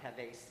yet have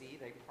AC.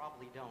 They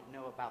probably don't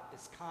know about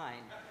this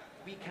kind.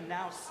 We can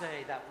now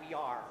say that we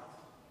are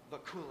the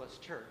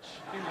coolest church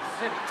in the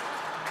city.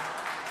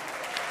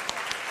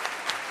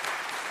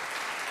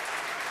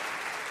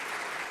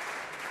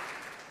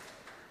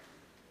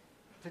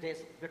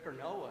 Today's Vicar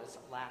Noah's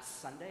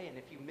last Sunday, and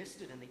if you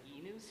missed it in the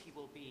e-news, he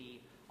will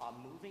be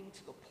moving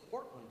to the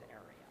Portland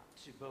area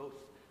to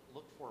both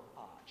look for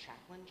a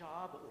chaplain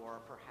job or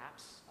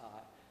perhaps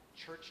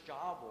church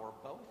job or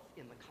both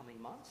in the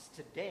coming months.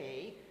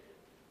 Today,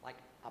 like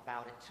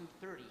about at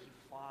 2:30, he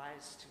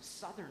flies to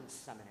Southern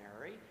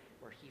Seminary,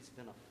 where he's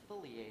been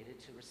affiliated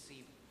to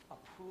receive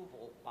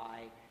approval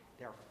by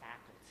their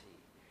faculty.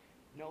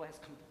 Noah has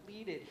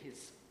completed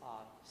his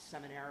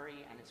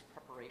seminary and his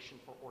preparation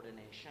for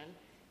ordination.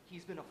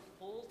 He's been a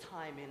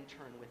full-time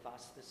intern with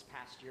us this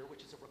past year,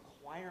 which is a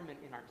requirement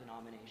in our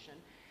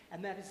denomination,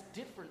 and that is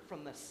different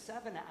from the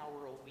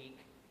 7-hour-a-week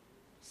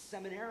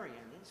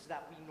seminarians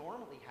that we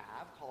normally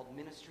have, called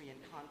ministry and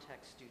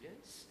context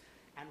students,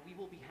 and we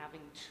will be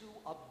having 2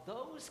 of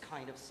those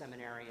kind of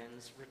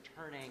seminarians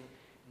returning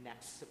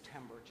next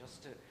September,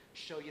 just to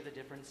show you the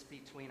difference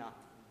between a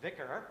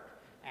vicar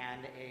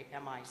and a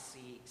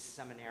MIC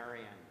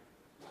seminarian.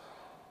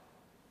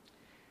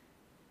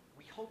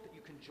 We hope that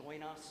you can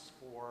join us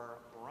for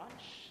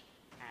brunch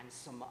and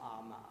some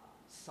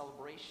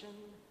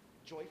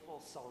joyful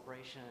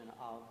celebration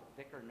of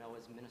Vicar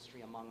Noah's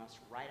ministry among us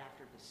right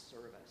after the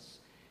service.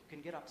 You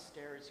can get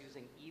upstairs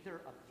using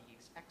either of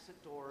these exit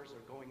doors or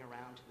going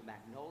around to the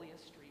Magnolia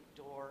Street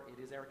door.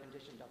 It is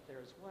air-conditioned up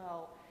there as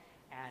well.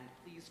 And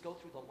please go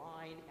through the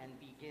line and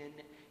begin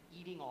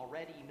eating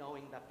already,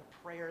 knowing that the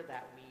prayer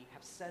that we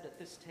have said at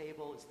this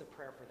table is the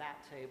prayer for that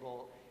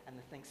table, and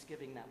the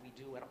Thanksgiving that we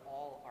do at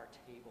all our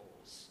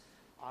tables.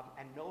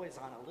 And Noah is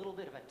on a little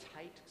bit of a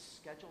tight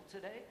schedule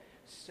today,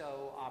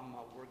 so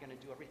we're going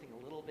to do everything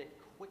a little bit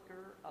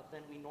quicker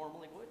than we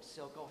normally would.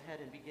 So go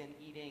ahead and begin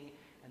eating,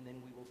 and then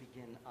we will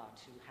begin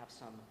to have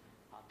some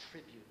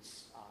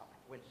tributes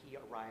when he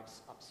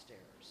arrives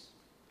upstairs.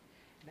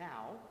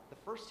 Now, the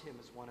first hymn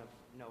is one of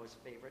Noah's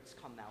favorites,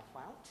 Come Thou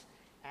Fount,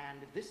 and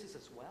this is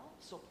as well.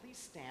 So please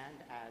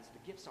stand as the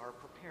gifts are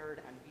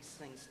prepared, and we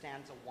sing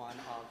stanza 1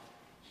 of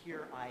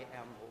Here I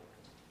Am, Lord.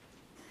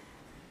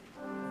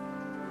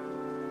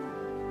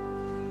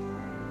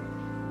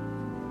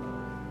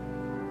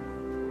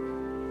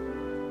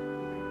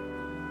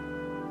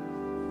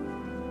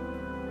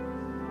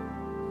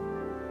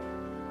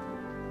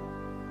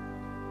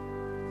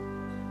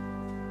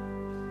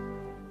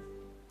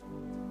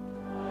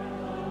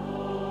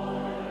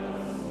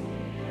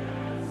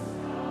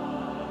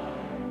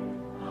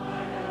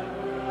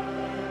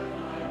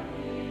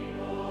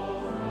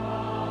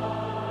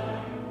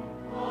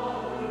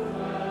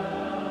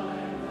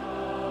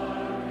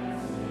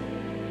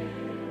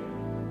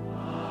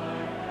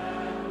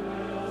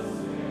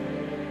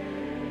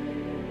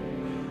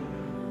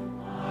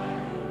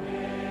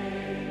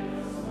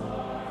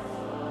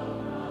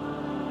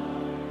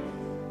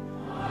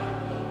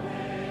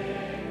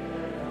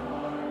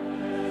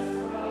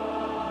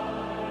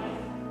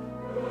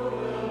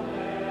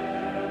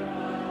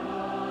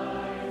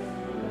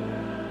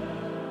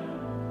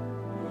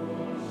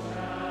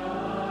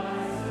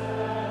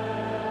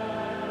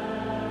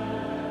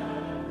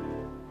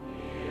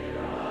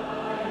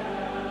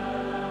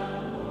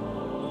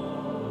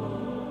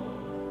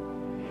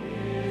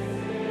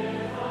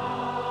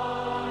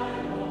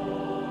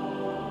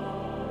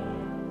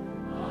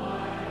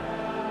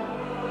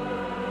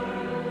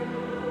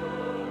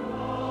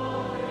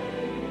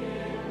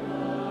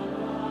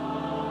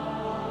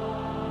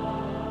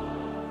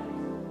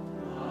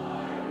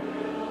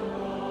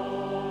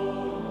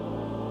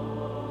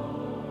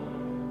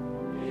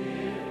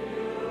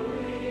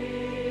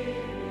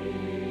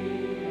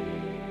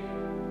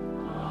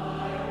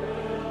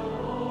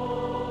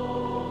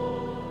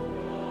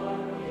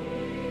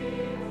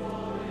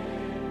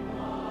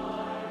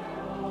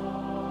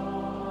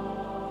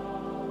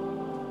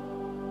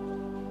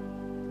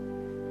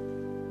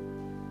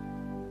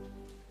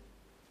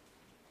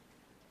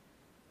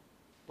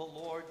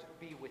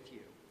 be with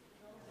you.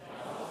 And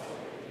also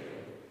with you.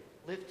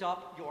 Lift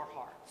up your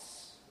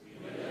hearts. We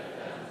lift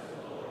them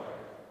to the Lord.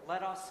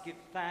 Let us give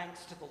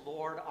thanks to the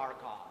Lord our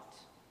God.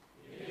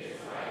 It is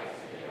right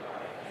to give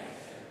our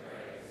thanks and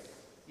praise.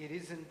 It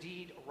is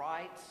indeed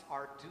right,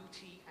 our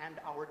duty and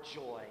our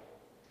joy,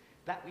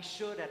 that we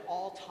should at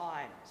all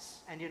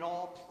times and in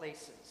all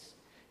places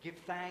give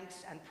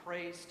thanks and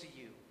praise to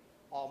you,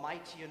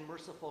 Almighty and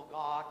merciful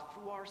God,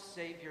 through our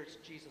Savior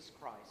Jesus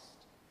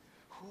Christ,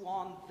 who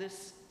on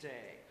this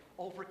day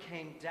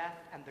overcame death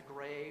and the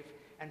grave,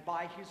 and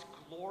by his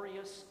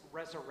glorious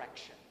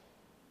resurrection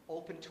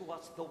opened to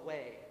us the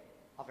way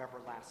of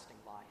everlasting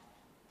life.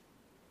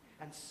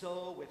 And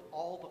so, with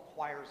all the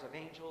choirs of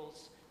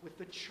angels, with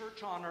the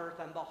church on earth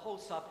and the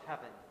hosts of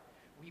heaven,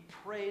 we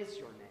praise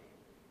your name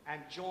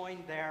and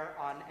join their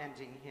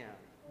unending hymn.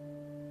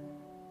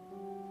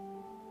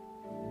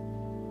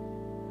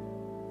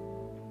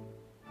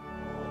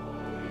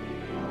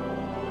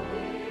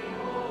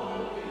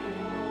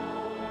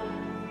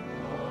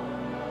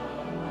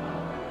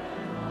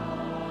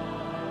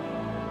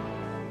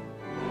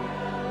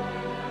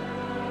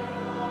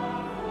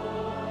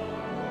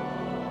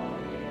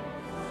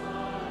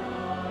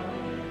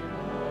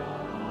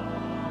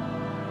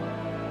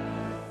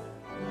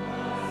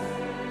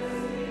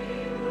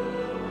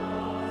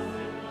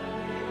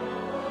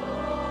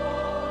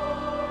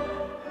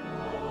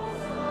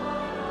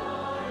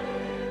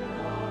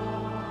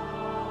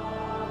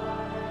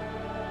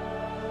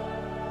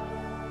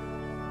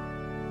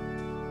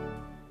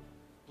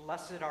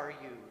 Blessed are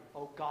you,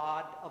 O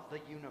God of the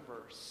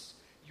universe.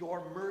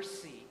 Your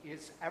mercy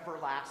is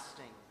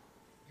everlasting.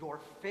 Your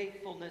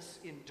faithfulness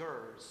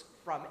endures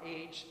from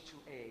age to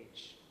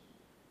age.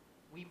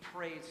 We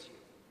praise you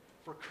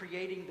for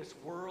creating this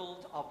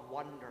world of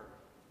wonder,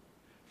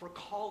 for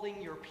calling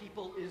your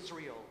people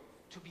Israel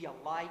to be a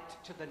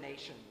light to the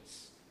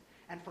nations,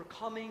 and for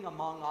coming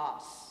among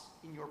us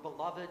in your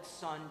beloved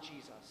Son,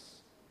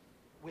 Jesus.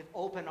 With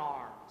open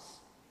arms,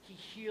 he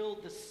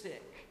healed the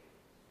sick,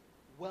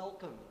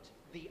 welcomed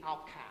the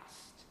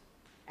outcast,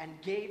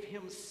 and gave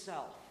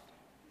himself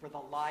for the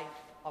life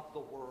of the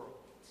world.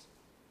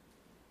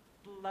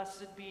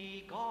 Blessed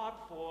be God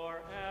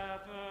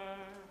forever.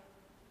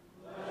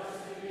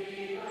 Blessed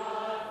be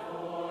God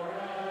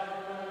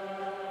forever.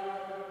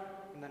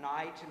 In the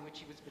night in which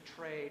he was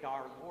betrayed,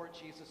 our Lord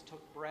Jesus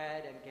took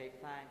bread and gave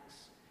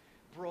thanks,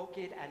 broke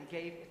it and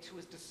gave it to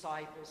his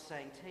disciples,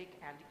 saying, "Take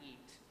and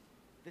eat.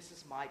 This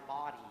is my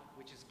body,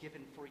 which is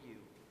given for you.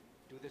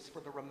 Do this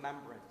for the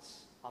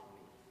remembrance of me."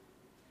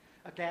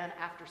 Again,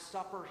 after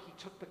supper, he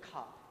took the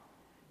cup,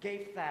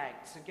 gave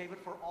thanks, and gave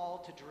it for all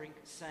to drink,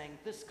 saying,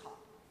 "This cup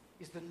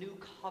is the new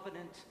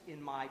covenant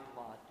in my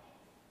blood,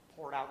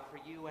 poured out for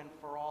you and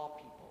for all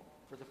people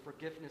for the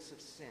forgiveness of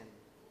sin.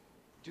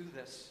 Do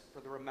this for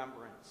the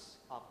remembrance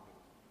of me."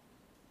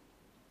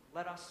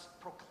 Let us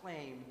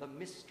proclaim the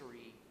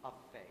mystery of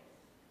faith.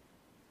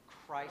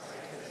 Christ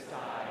has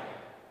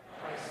died.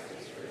 Christ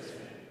is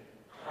risen.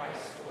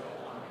 Christ will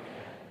come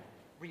again.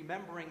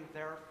 Remembering,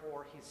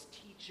 therefore, his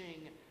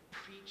teaching,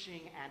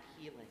 preaching, and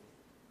healing,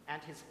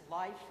 and his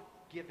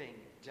life-giving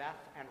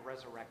death and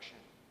resurrection,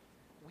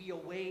 we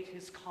await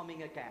his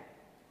coming again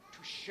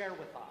to share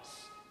with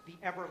us the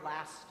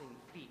everlasting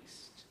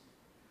feast.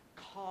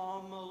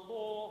 Come,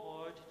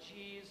 Lord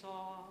Jesus.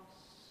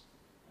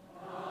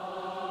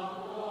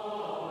 Come,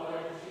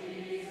 Lord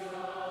Jesus.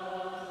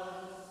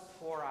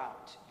 Pour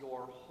out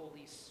your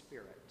Holy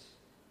Spirit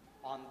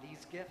on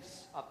these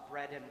gifts of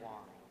bread and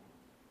wine,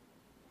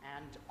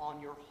 and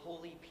on your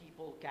holy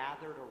people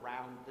gathered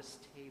around this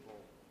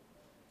table.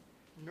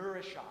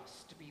 Nourish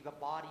us to be the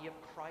body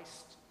of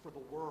Christ for the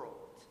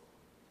world,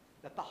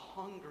 that the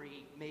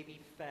hungry may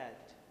be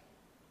fed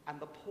and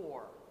the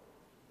poor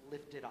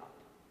lifted up.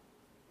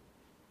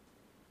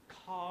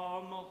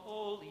 Come,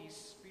 Holy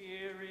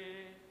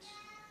Spirit.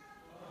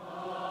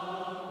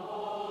 Come,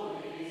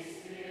 Holy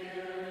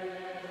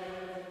Spirit.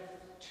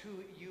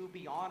 To you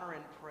be honor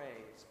and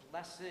praise,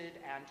 blessed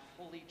and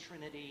holy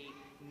Trinity,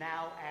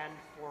 now and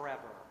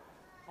forever.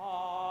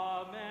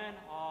 Amen,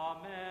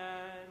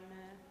 amen.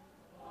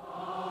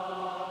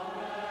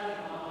 Amen,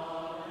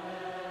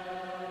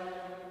 amen.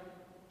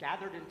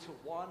 Gathered into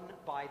one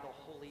by the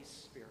Holy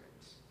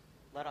Spirit,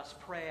 let us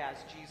pray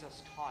as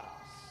Jesus taught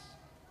us.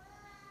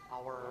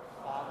 Our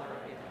Father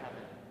in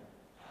heaven,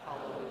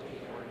 hallowed be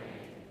your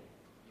name.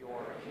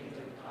 Your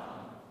kingdom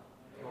come,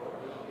 your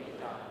will be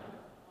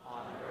done,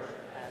 on earth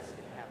as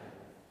in heaven.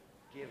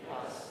 Give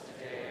us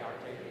today our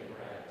daily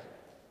bread.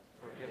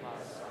 Forgive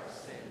us our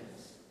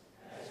sins,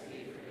 as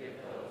we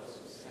forgive those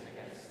who sin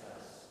against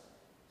us.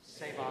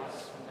 Save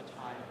us from the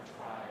time of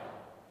trial,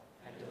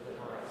 and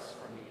deliver us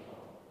from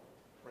evil.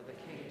 For the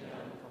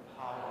kingdom, the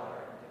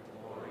power, and the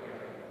glory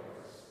are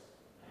yours,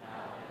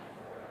 now and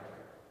forever.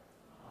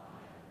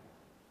 Amen.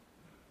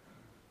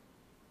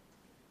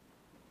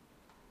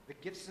 The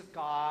gifts of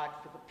God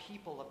for the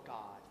people of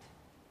God.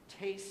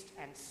 Taste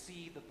and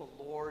see that the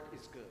Lord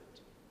is good.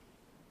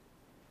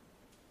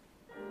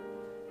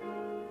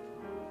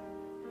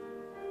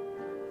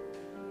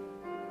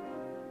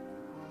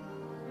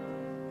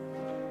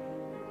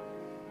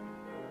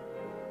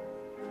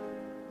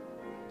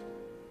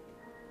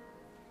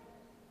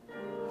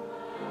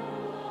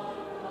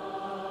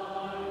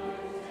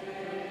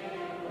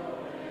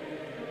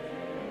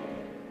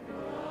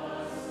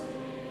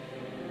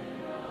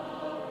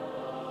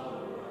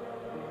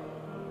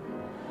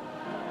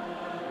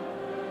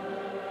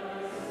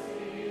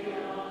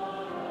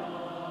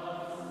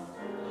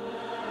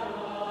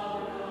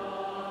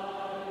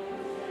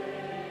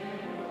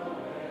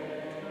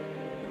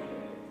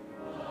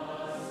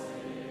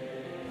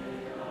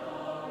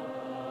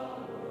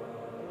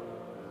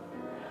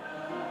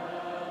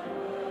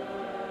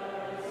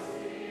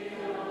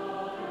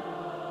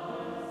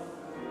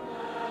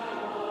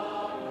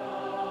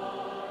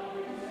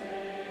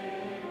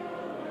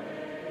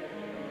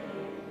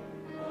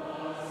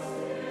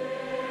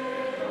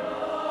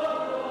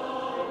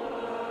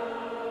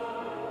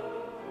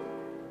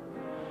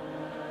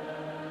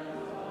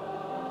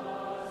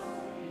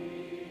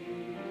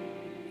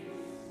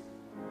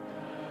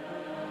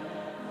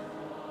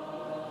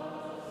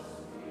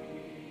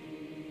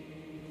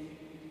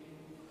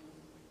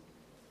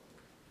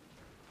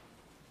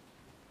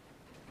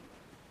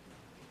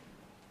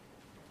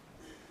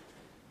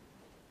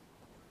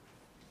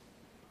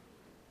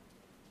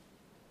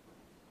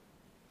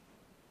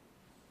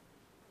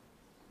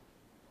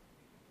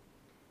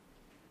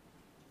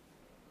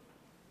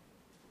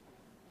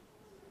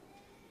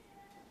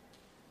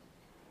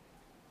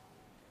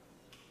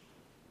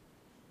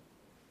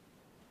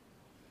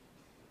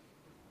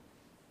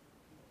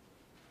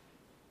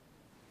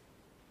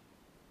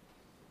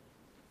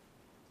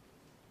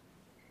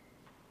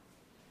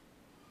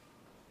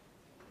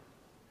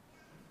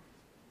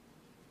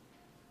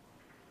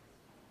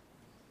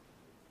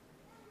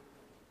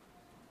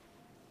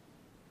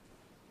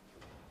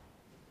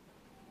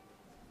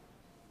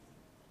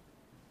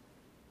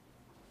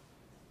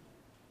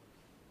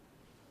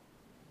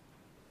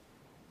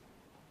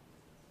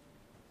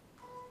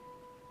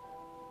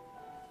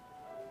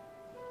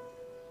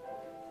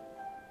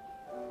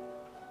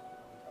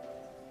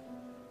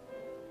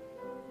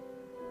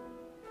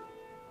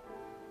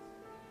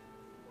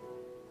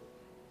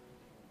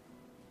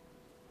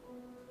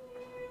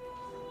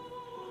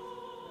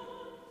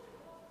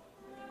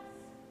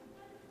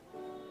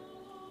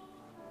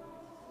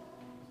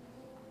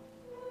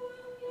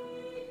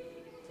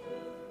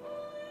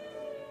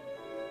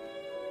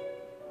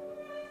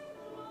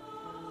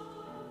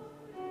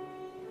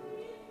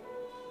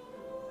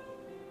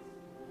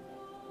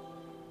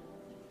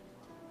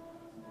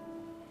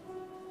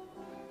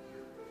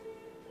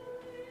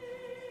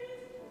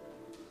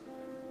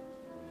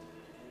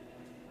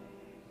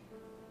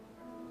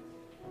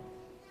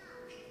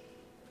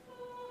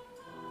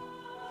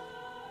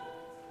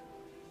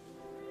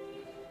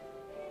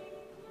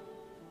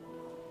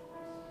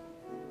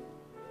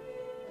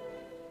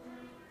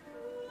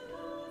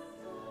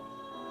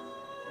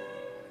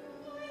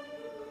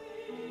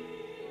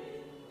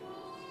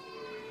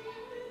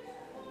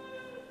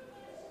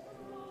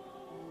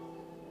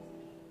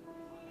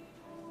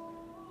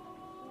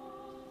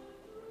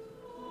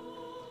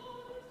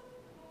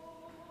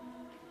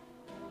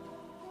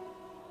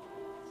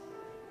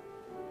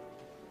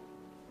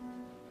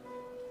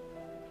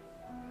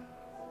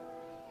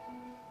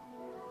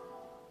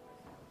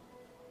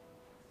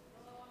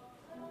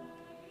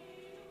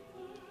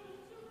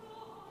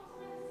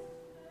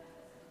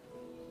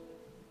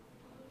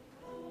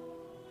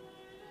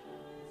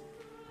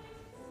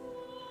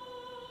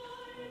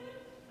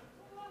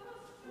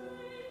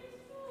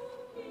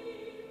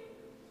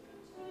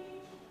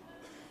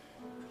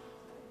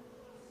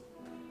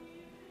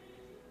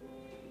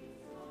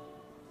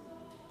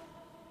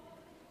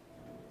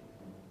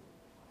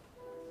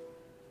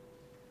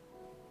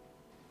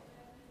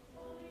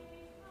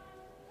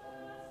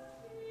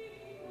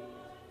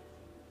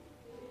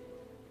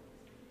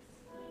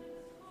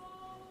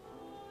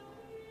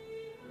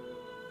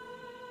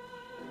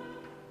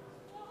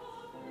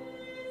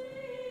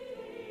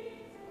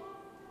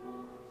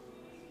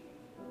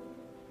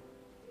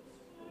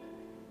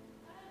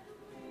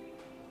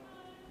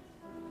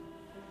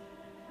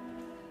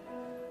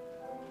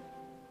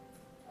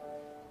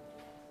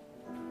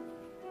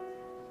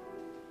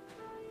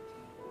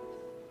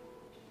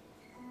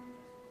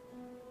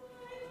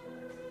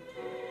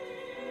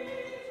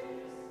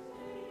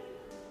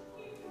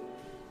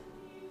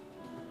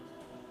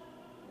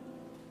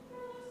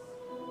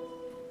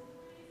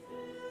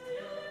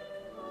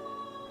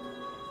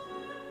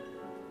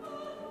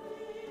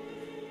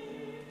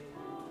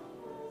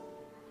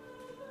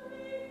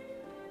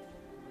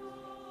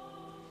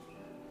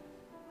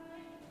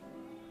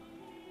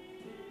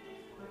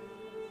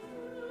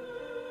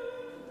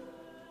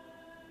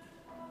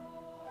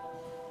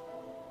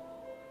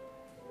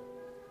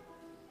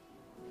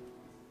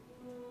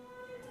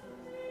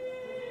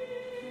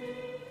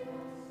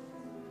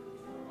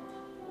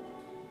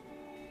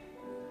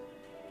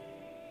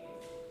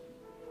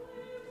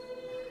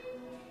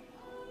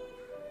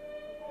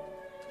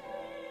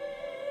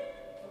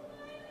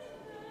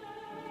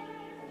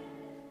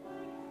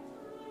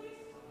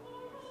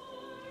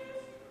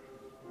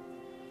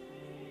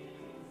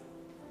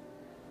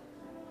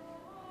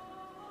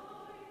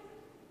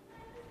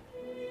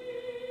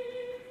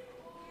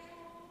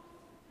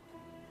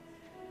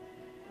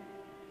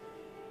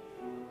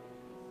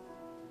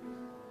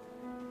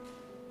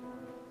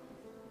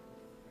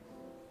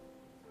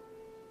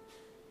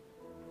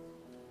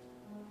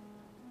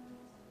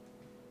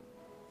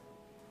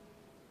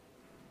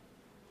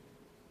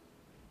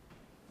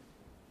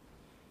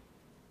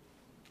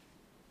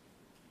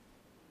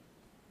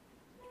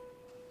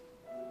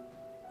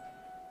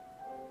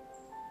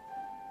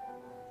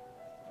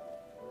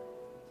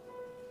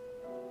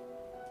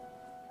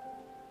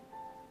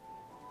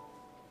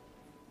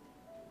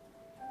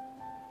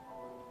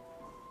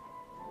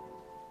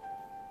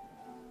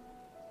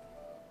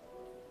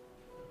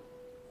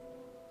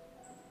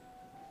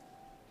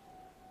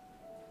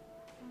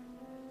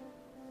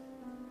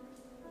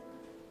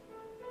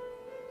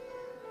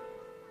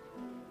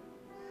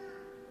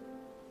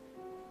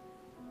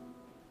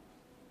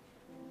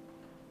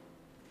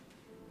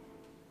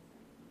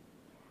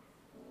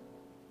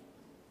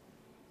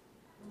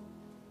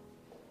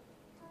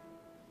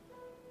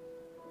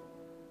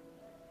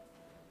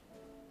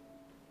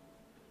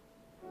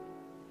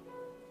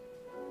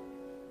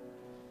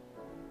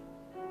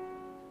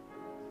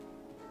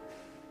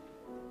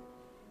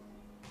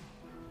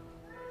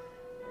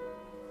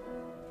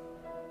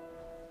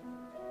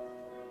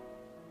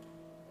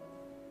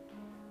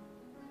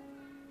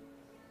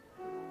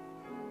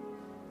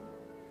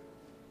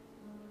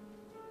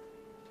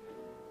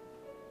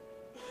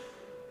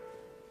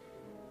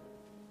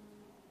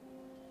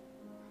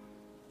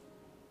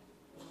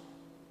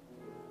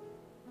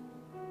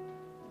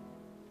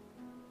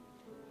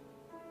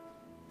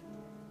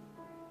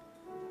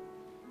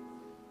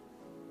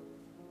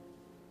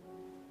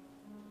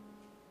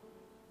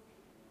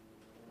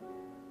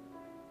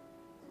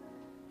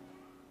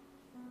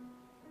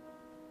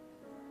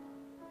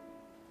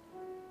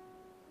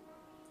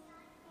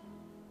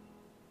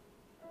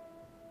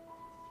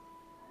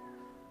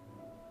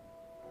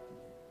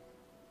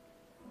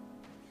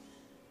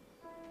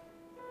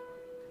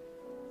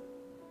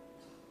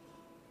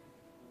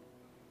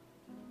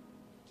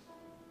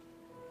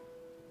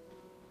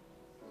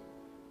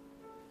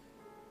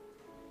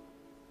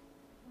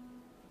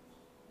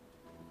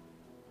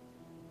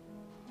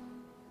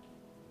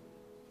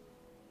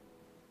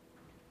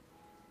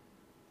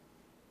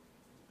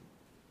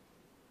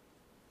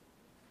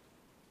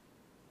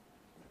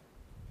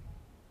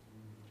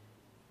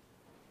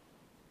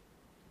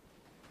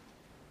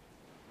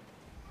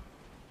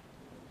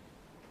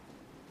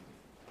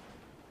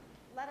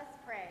 Let us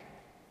pray.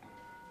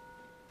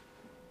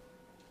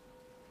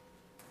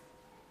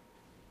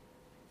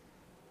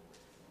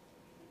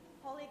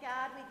 Holy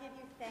God, we give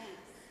you thanks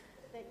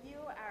that you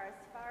are as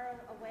far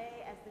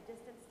away as the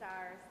distant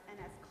stars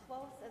and as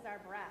close as our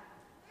breath.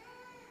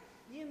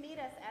 You meet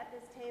us at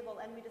this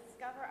table and we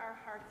discover our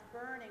hearts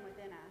burning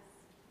within us.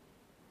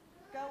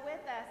 Go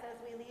with us as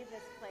we leave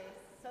this place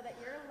so that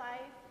your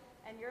life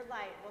and your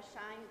light will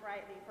shine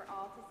brightly for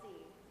all to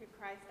see through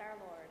Christ our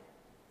Lord.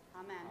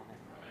 Amen.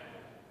 Amen.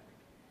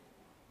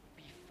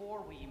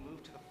 Before we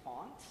move to the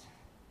font,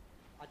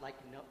 I'd like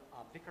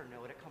Vicar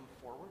Noah to come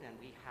forward, and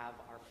we have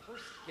our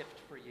first gift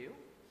for you.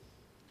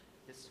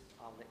 This,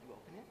 I'll let you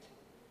open it.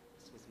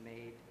 This was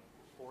made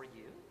for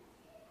you.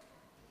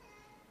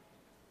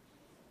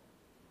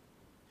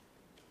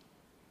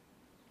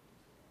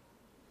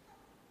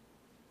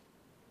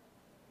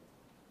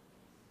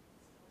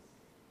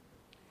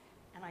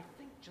 And I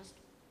think just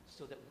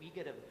so that we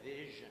get a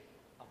vision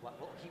of what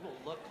he will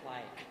look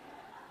like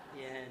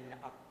in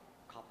a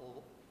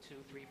couple, 2,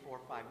 3, 4,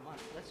 5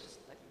 months, let's just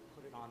let you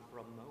put it on for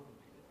a moment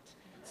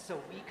so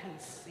we can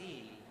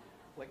see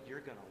what you're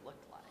going to look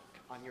like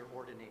on your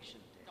ordination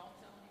day.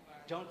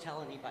 Don't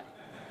tell anybody.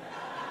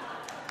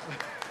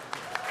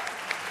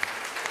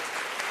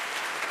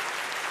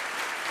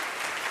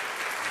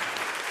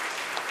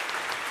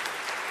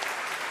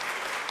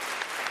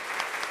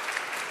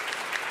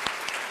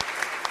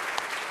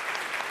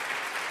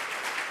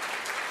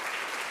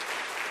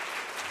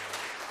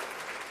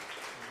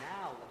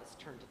 Now let us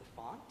turn to the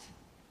font.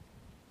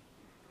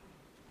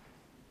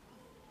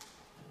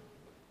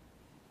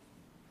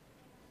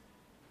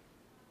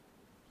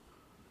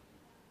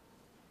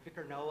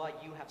 Vicar Noah,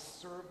 you have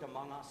served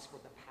among us for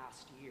the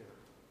past year.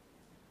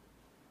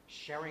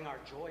 Sharing our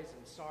joys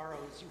and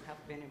sorrows, you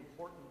have been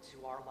important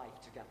to our life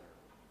together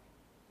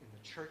in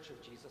the Church of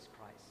Jesus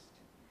Christ,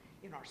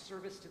 in our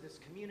service to this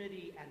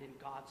community, and in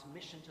God's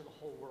mission to the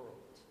whole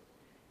world.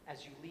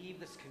 As you leave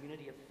this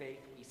community of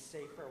faith, we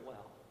say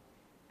farewell,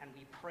 and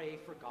we pray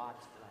for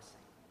God's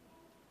blessing.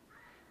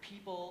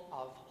 People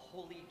of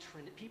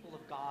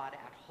God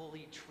at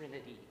Holy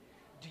Trinity,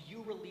 do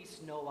you release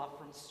Noah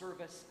from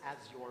service as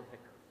your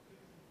vicar?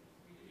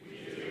 We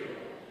do,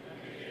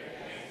 and we give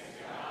thanks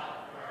to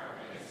God for our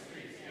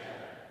ministry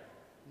together.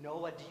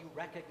 Noah, do you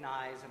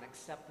recognize and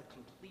accept the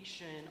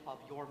completion of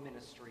your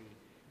ministry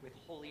with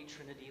Holy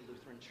Trinity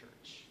Lutheran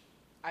Church?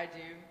 I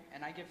do,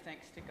 and I give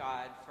thanks to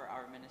God for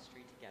our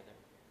ministry together.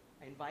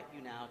 I invite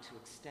you now to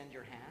extend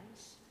your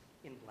hands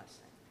in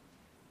blessing.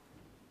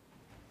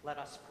 Let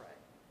us pray.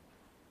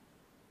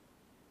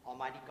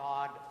 Almighty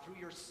God, through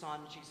your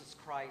Son, Jesus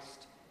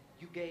Christ,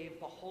 you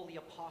gave the holy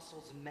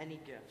apostles many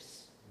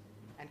gifts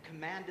and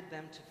commanded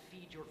them to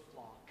feed your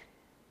flock.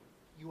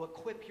 You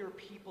equip your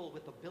people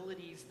with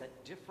abilities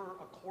that differ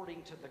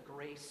according to the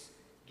grace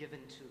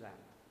given to them,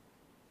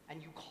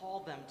 and you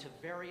call them to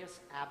various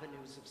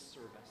avenues of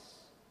service.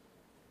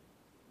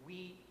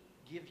 We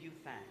give you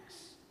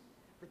thanks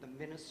for the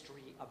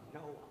ministry of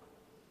Noah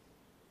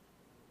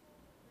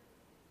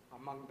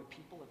among the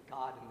people of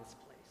God in this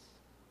place.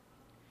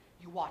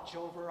 You watch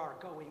over our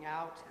going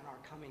out and our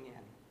coming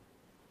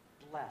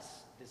in.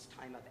 Bless this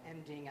time of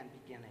ending and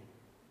beginning.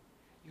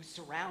 You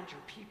surround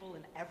your people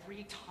in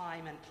every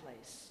time and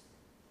place.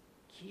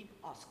 Keep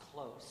us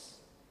close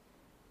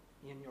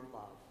in your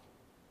love.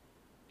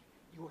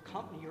 You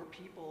accompany your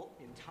people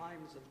in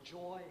times of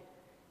joy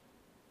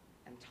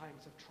and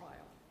times of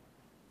trial.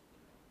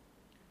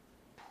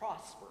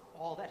 Prosper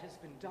all that has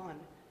been done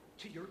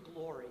to your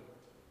glory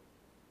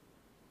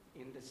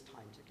in this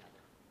time together.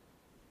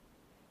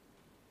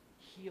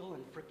 Heal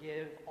and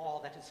forgive all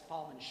that has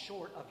fallen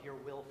short of your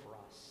will for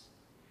us.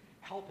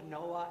 Help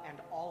Noah and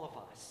all of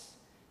us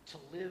to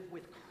live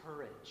with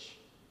courage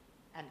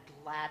and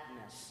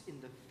gladness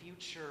in the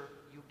future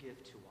you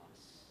give to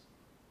us.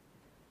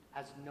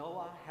 As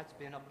Noah has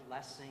been a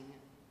blessing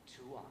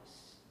to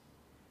us,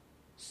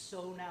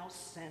 so now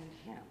send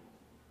him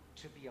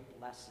to be a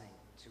blessing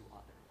to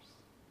others.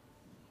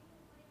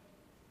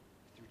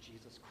 Through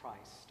Jesus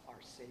Christ,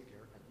 our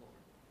Savior and Lord.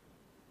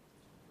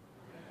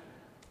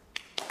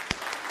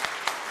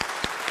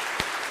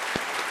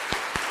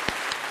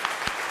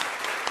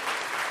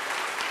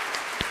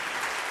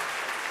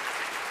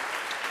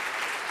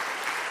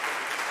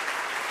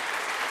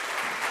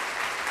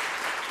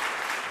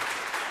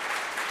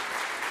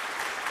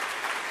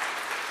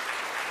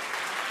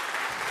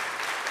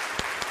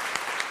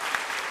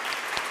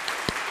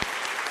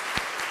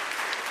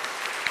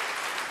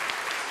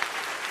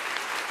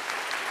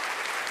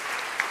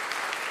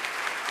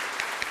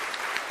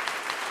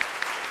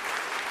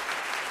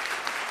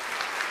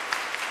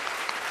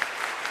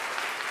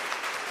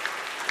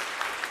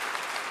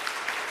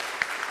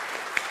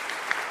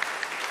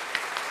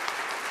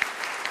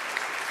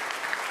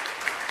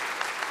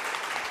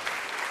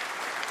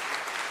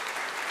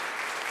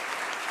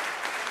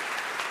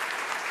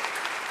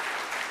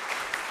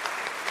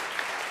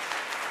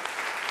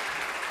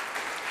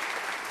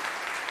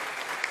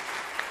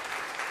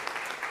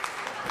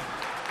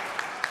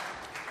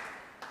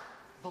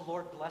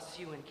 Lord bless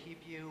you and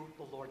keep you.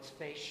 The Lord's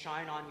face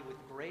shine on you with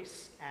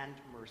grace and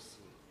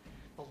mercy.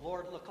 The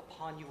Lord look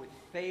upon you with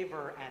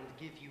favor and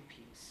give you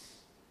peace.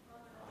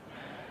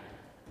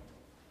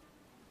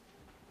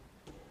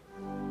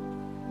 Amen.